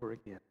and over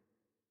again.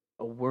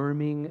 A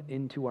worming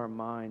into our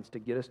minds to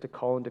get us to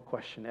call into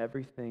question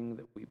everything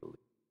that we believe.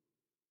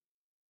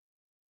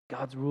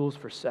 God's rules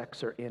for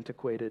sex are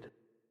antiquated.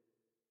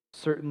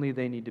 Certainly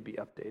they need to be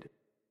updated.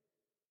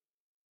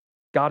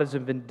 God is a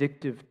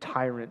vindictive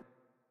tyrant.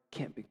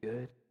 Can't be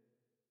good.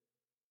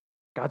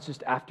 God's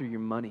just after your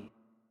money.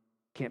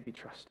 Can't be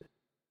trusted.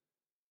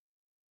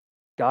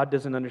 God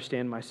doesn't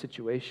understand my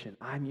situation.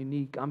 I'm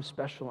unique, I'm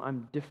special,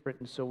 I'm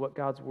different. And so what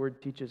God's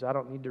word teaches, I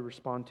don't need to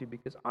respond to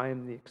because I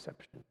am the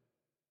exception.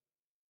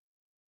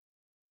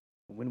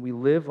 When we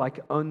live like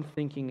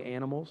unthinking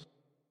animals,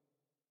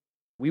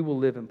 we will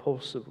live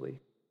impulsively,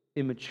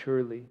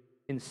 immaturely,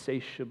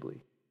 insatiably,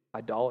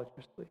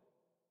 idolatrously.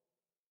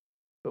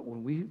 But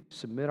when we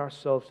submit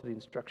ourselves to the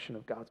instruction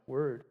of God's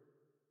word,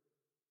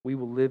 we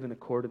will live in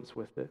accordance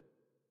with it.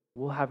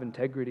 We'll have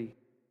integrity,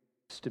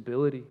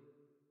 stability.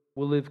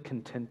 We'll live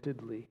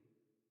contentedly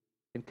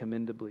and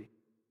commendably.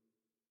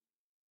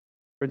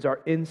 Friends,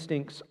 our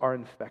instincts are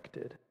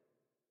infected.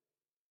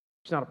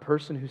 There's not a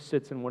person who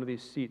sits in one of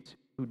these seats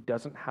who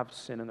doesn't have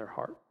sin in their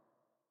heart.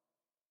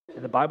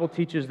 And the Bible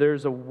teaches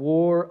there's a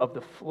war of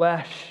the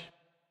flesh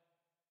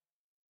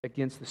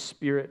against the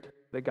spirit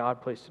that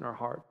God placed in our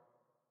heart.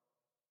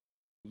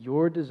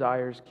 Your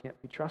desires can't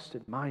be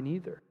trusted, mine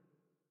either.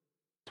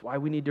 That's why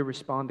we need to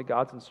respond to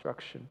God's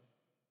instruction.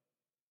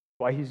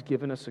 Why he's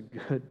given us a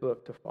good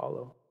book to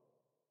follow.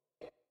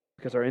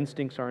 Because our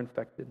instincts are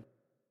infected.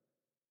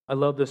 I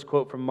love this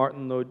quote from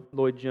Martin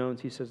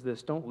Lloyd-Jones. He says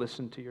this, don't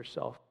listen to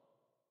yourself.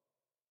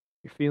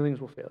 Your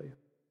feelings will fail you.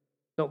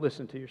 Don't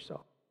listen to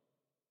yourself.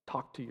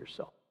 Talk to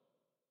yourself.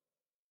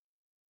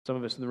 Some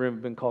of us in the room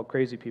have been called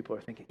crazy people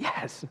are thinking,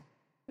 yes,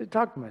 I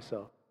talk to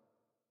myself.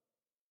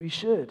 We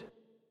should.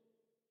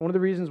 One of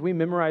the reasons we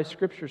memorize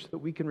Scripture is so that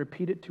we can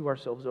repeat it to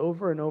ourselves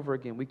over and over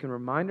again. We can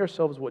remind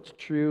ourselves what's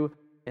true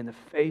in the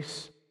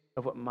face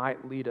of what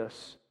might lead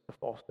us to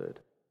falsehood.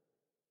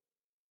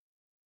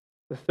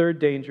 The third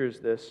danger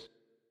is this,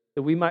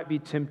 that we might be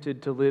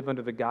tempted to live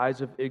under the guise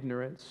of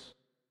ignorance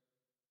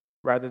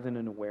rather than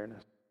in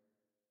awareness.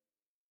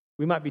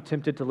 We might be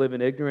tempted to live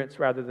in ignorance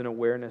rather than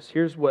awareness.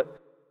 Here's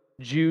what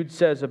Jude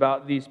says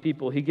about these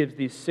people, he gives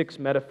these 6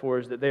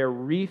 metaphors that they are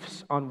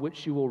reefs on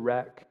which you will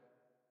wreck.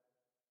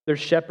 They're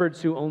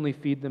shepherds who only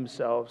feed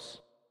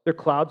themselves. They're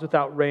clouds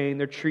without rain.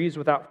 They're trees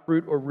without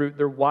fruit or root.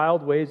 They're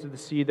wild waves of the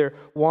sea. They're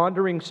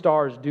wandering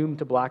stars doomed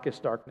to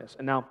blackest darkness.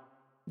 And now,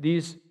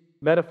 these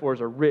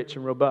metaphors are rich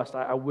and robust.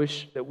 I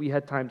wish that we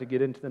had time to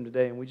get into them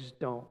today, and we just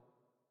don't.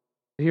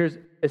 Here's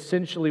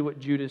essentially what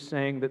Jude is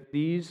saying, that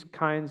these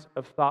kinds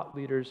of thought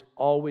leaders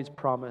always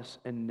promise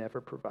and never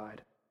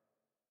provide.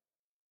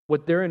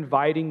 What they're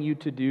inviting you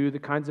to do, the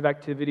kinds of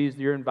activities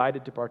that you're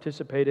invited to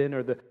participate in,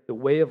 or the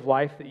way of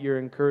life that you're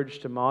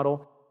encouraged to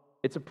model,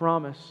 it's a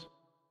promise,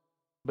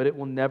 but it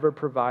will never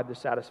provide the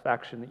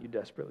satisfaction that you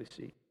desperately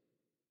seek.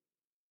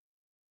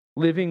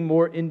 Living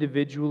more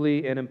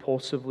individually and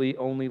impulsively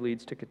only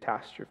leads to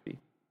catastrophe.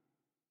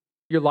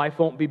 Your life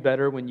won't be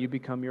better when you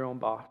become your own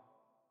boss.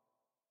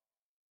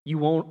 You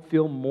won't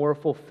feel more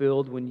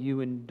fulfilled when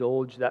you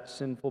indulge that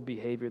sinful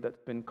behavior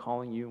that's been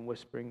calling you and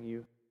whispering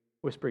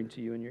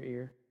to you in your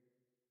ear.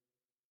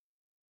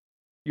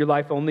 Your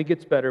life only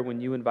gets better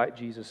when you invite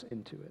Jesus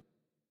into it.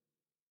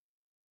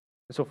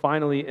 And so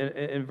finally,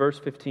 in verse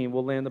 15,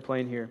 we'll land the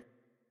plane here.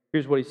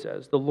 Here's what he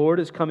says. The Lord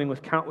is coming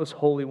with countless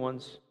holy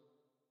ones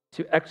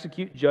to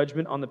execute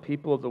judgment on the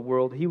people of the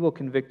world. He will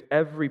convict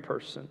every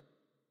person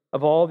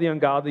of all the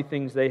ungodly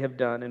things they have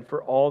done and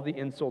for all the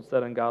insults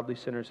that ungodly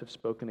sinners have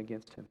spoken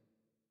against him.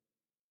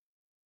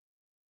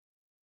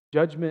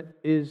 Judgment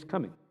is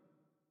coming.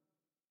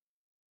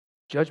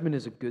 Judgment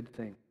is a good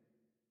thing.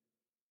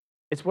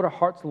 It's what our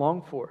hearts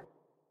long for.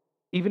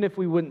 Even if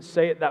we wouldn't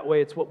say it that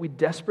way, it's what we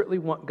desperately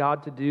want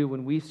God to do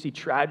when we see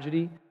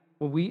tragedy,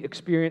 when we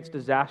experience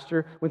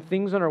disaster, when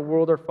things in our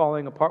world are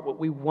falling apart. What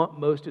we want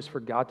most is for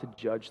God to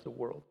judge the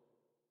world.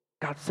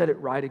 God, set it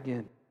right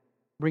again.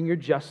 Bring your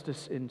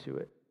justice into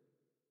it.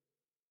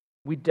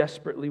 We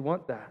desperately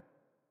want that.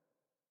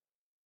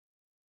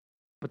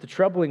 But the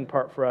troubling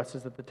part for us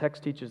is that the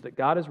text teaches that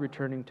God is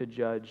returning to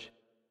judge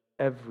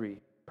every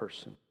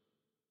person.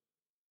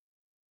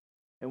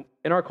 And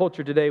in our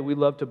culture today, we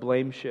love to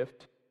blame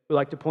shift. We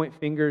like to point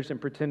fingers and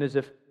pretend as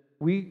if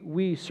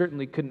we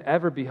certainly couldn't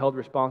ever be held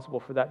responsible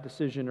for that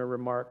decision or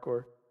remark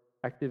or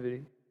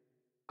activity.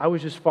 I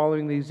was just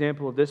following the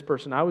example of this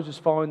person. I was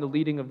just following the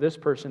leading of this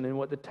person. And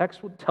what the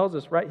text tells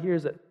us right here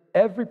is that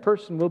every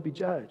person will be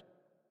judged.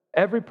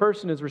 Every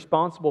person is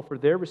responsible for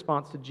their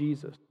response to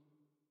Jesus.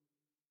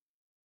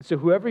 So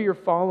whoever you're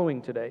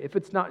following today, if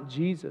it's not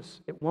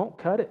Jesus, it won't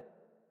cut it.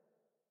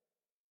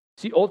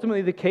 See,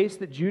 ultimately the case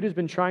that Jude has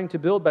been trying to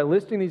build by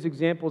listing these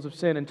examples of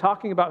sin and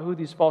talking about who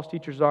these false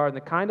teachers are and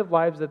the kind of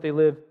lives that they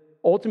live,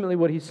 ultimately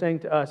what he's saying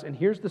to us, and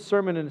here's the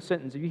sermon in a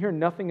sentence. If you hear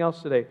nothing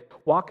else today,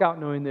 walk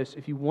out knowing this.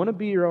 If you want to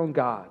be your own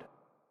God,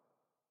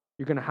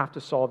 you're going to have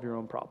to solve your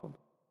own problem.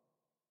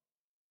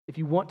 If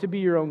you want to be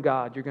your own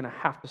God, you're going to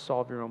have to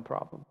solve your own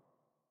problem.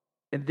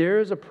 And there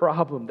is a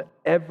problem that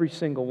every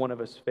single one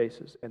of us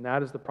faces, and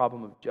that is the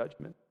problem of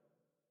judgment.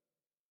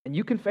 And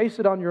you can face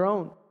it on your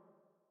own.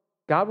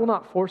 God will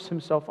not force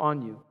himself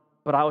on you,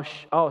 but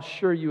I'll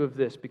assure you of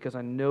this because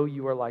I know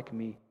you are like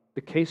me.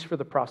 The case for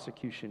the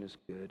prosecution is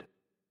good.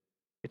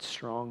 It's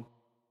strong.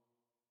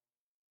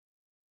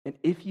 And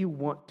if you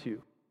want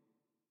to,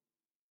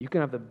 you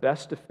can have the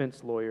best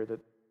defense lawyer that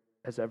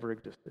has ever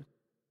existed.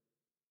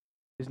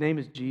 His name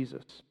is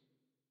Jesus.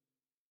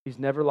 He's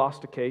never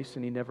lost a case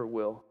and he never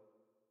will.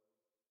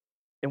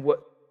 And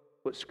what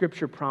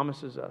Scripture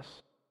promises us,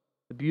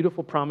 the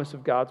beautiful promise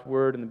of God's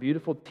Word and the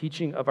beautiful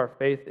teaching of our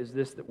faith is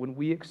this, that when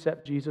we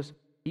accept Jesus,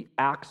 he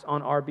acts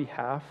on our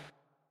behalf.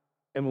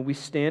 And when we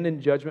stand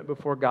in judgment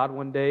before God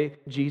one day,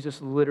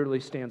 Jesus literally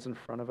stands in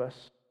front of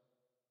us.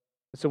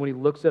 And so when he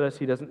looks at us,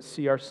 he doesn't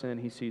see our sin,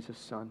 he sees his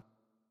Son.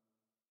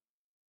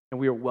 And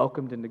we are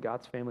welcomed into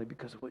God's family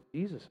because of what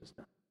Jesus has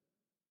done.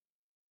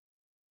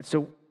 And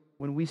so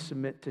when we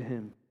submit to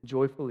him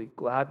joyfully,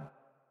 glad,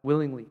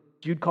 willingly,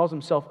 Jude calls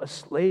himself a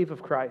slave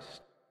of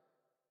Christ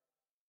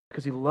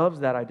because he loves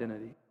that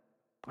identity.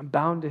 I'm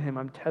bound to him.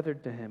 I'm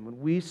tethered to him. When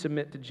we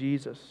submit to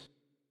Jesus,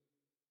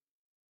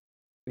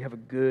 we have a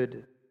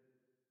good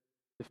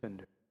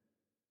defender.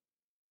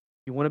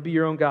 If you want to be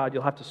your own God,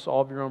 you'll have to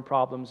solve your own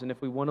problems. And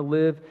if we want to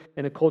live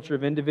in a culture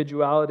of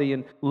individuality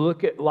and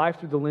look at life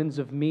through the lens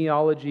of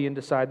meology and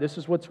decide this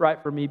is what's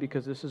right for me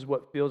because this is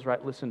what feels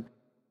right, listen,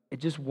 it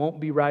just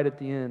won't be right at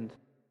the end.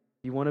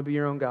 If you want to be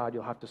your own God,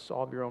 you'll have to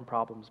solve your own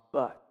problems.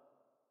 But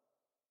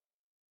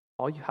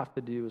all you have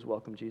to do is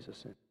welcome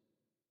Jesus in.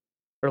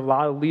 There are a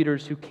lot of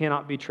leaders who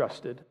cannot be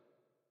trusted,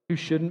 who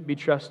shouldn't be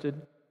trusted.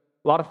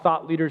 A lot of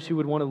thought leaders who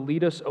would want to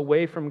lead us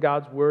away from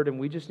God's word, and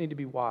we just need to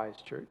be wise,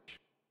 church.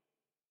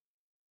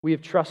 We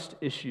have trust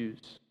issues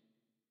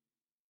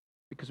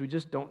because we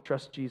just don't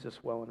trust Jesus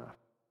well enough.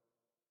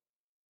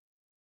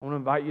 I want to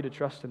invite you to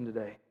trust him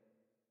today.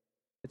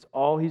 It's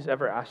all he's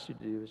ever asked you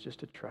to do is just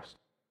to trust him.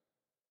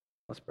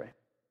 Let's pray.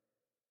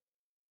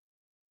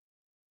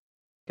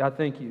 God,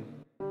 thank you.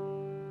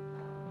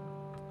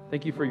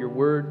 Thank you for your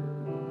word.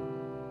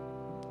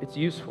 It's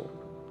useful.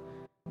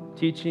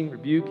 Teaching,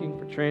 rebuking,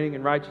 for training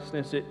in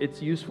righteousness. It's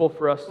useful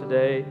for us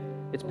today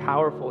It's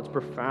powerful. It's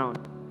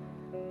profound.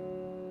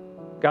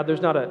 God,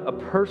 there's not a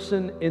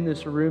person in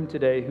this room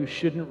today who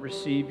shouldn't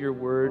receive your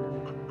word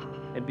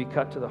and be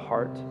cut to the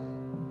heart.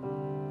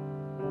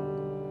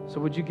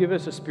 So would you give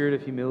us a spirit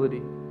of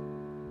humility?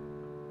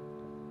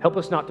 Help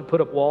us not to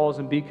put up walls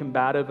and be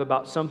combative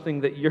about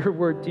something that your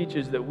word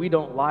teaches that we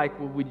don't like.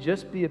 Would we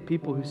just be a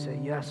people who say,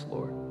 yes,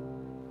 Lord,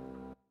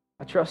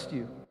 I trust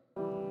you.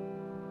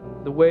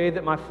 The way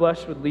that my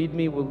flesh would lead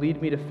me will lead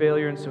me to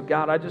failure. And so,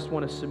 God, I just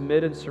want to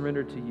submit and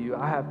surrender to you.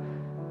 I have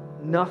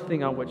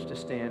nothing on which to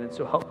stand, and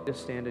so help me to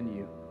stand in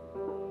you.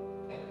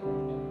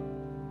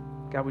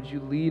 God, would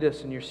you lead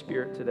us in your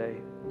spirit today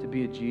to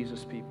be a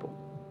Jesus people?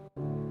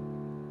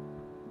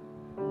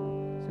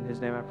 It's in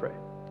his name I pray.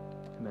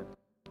 Amen.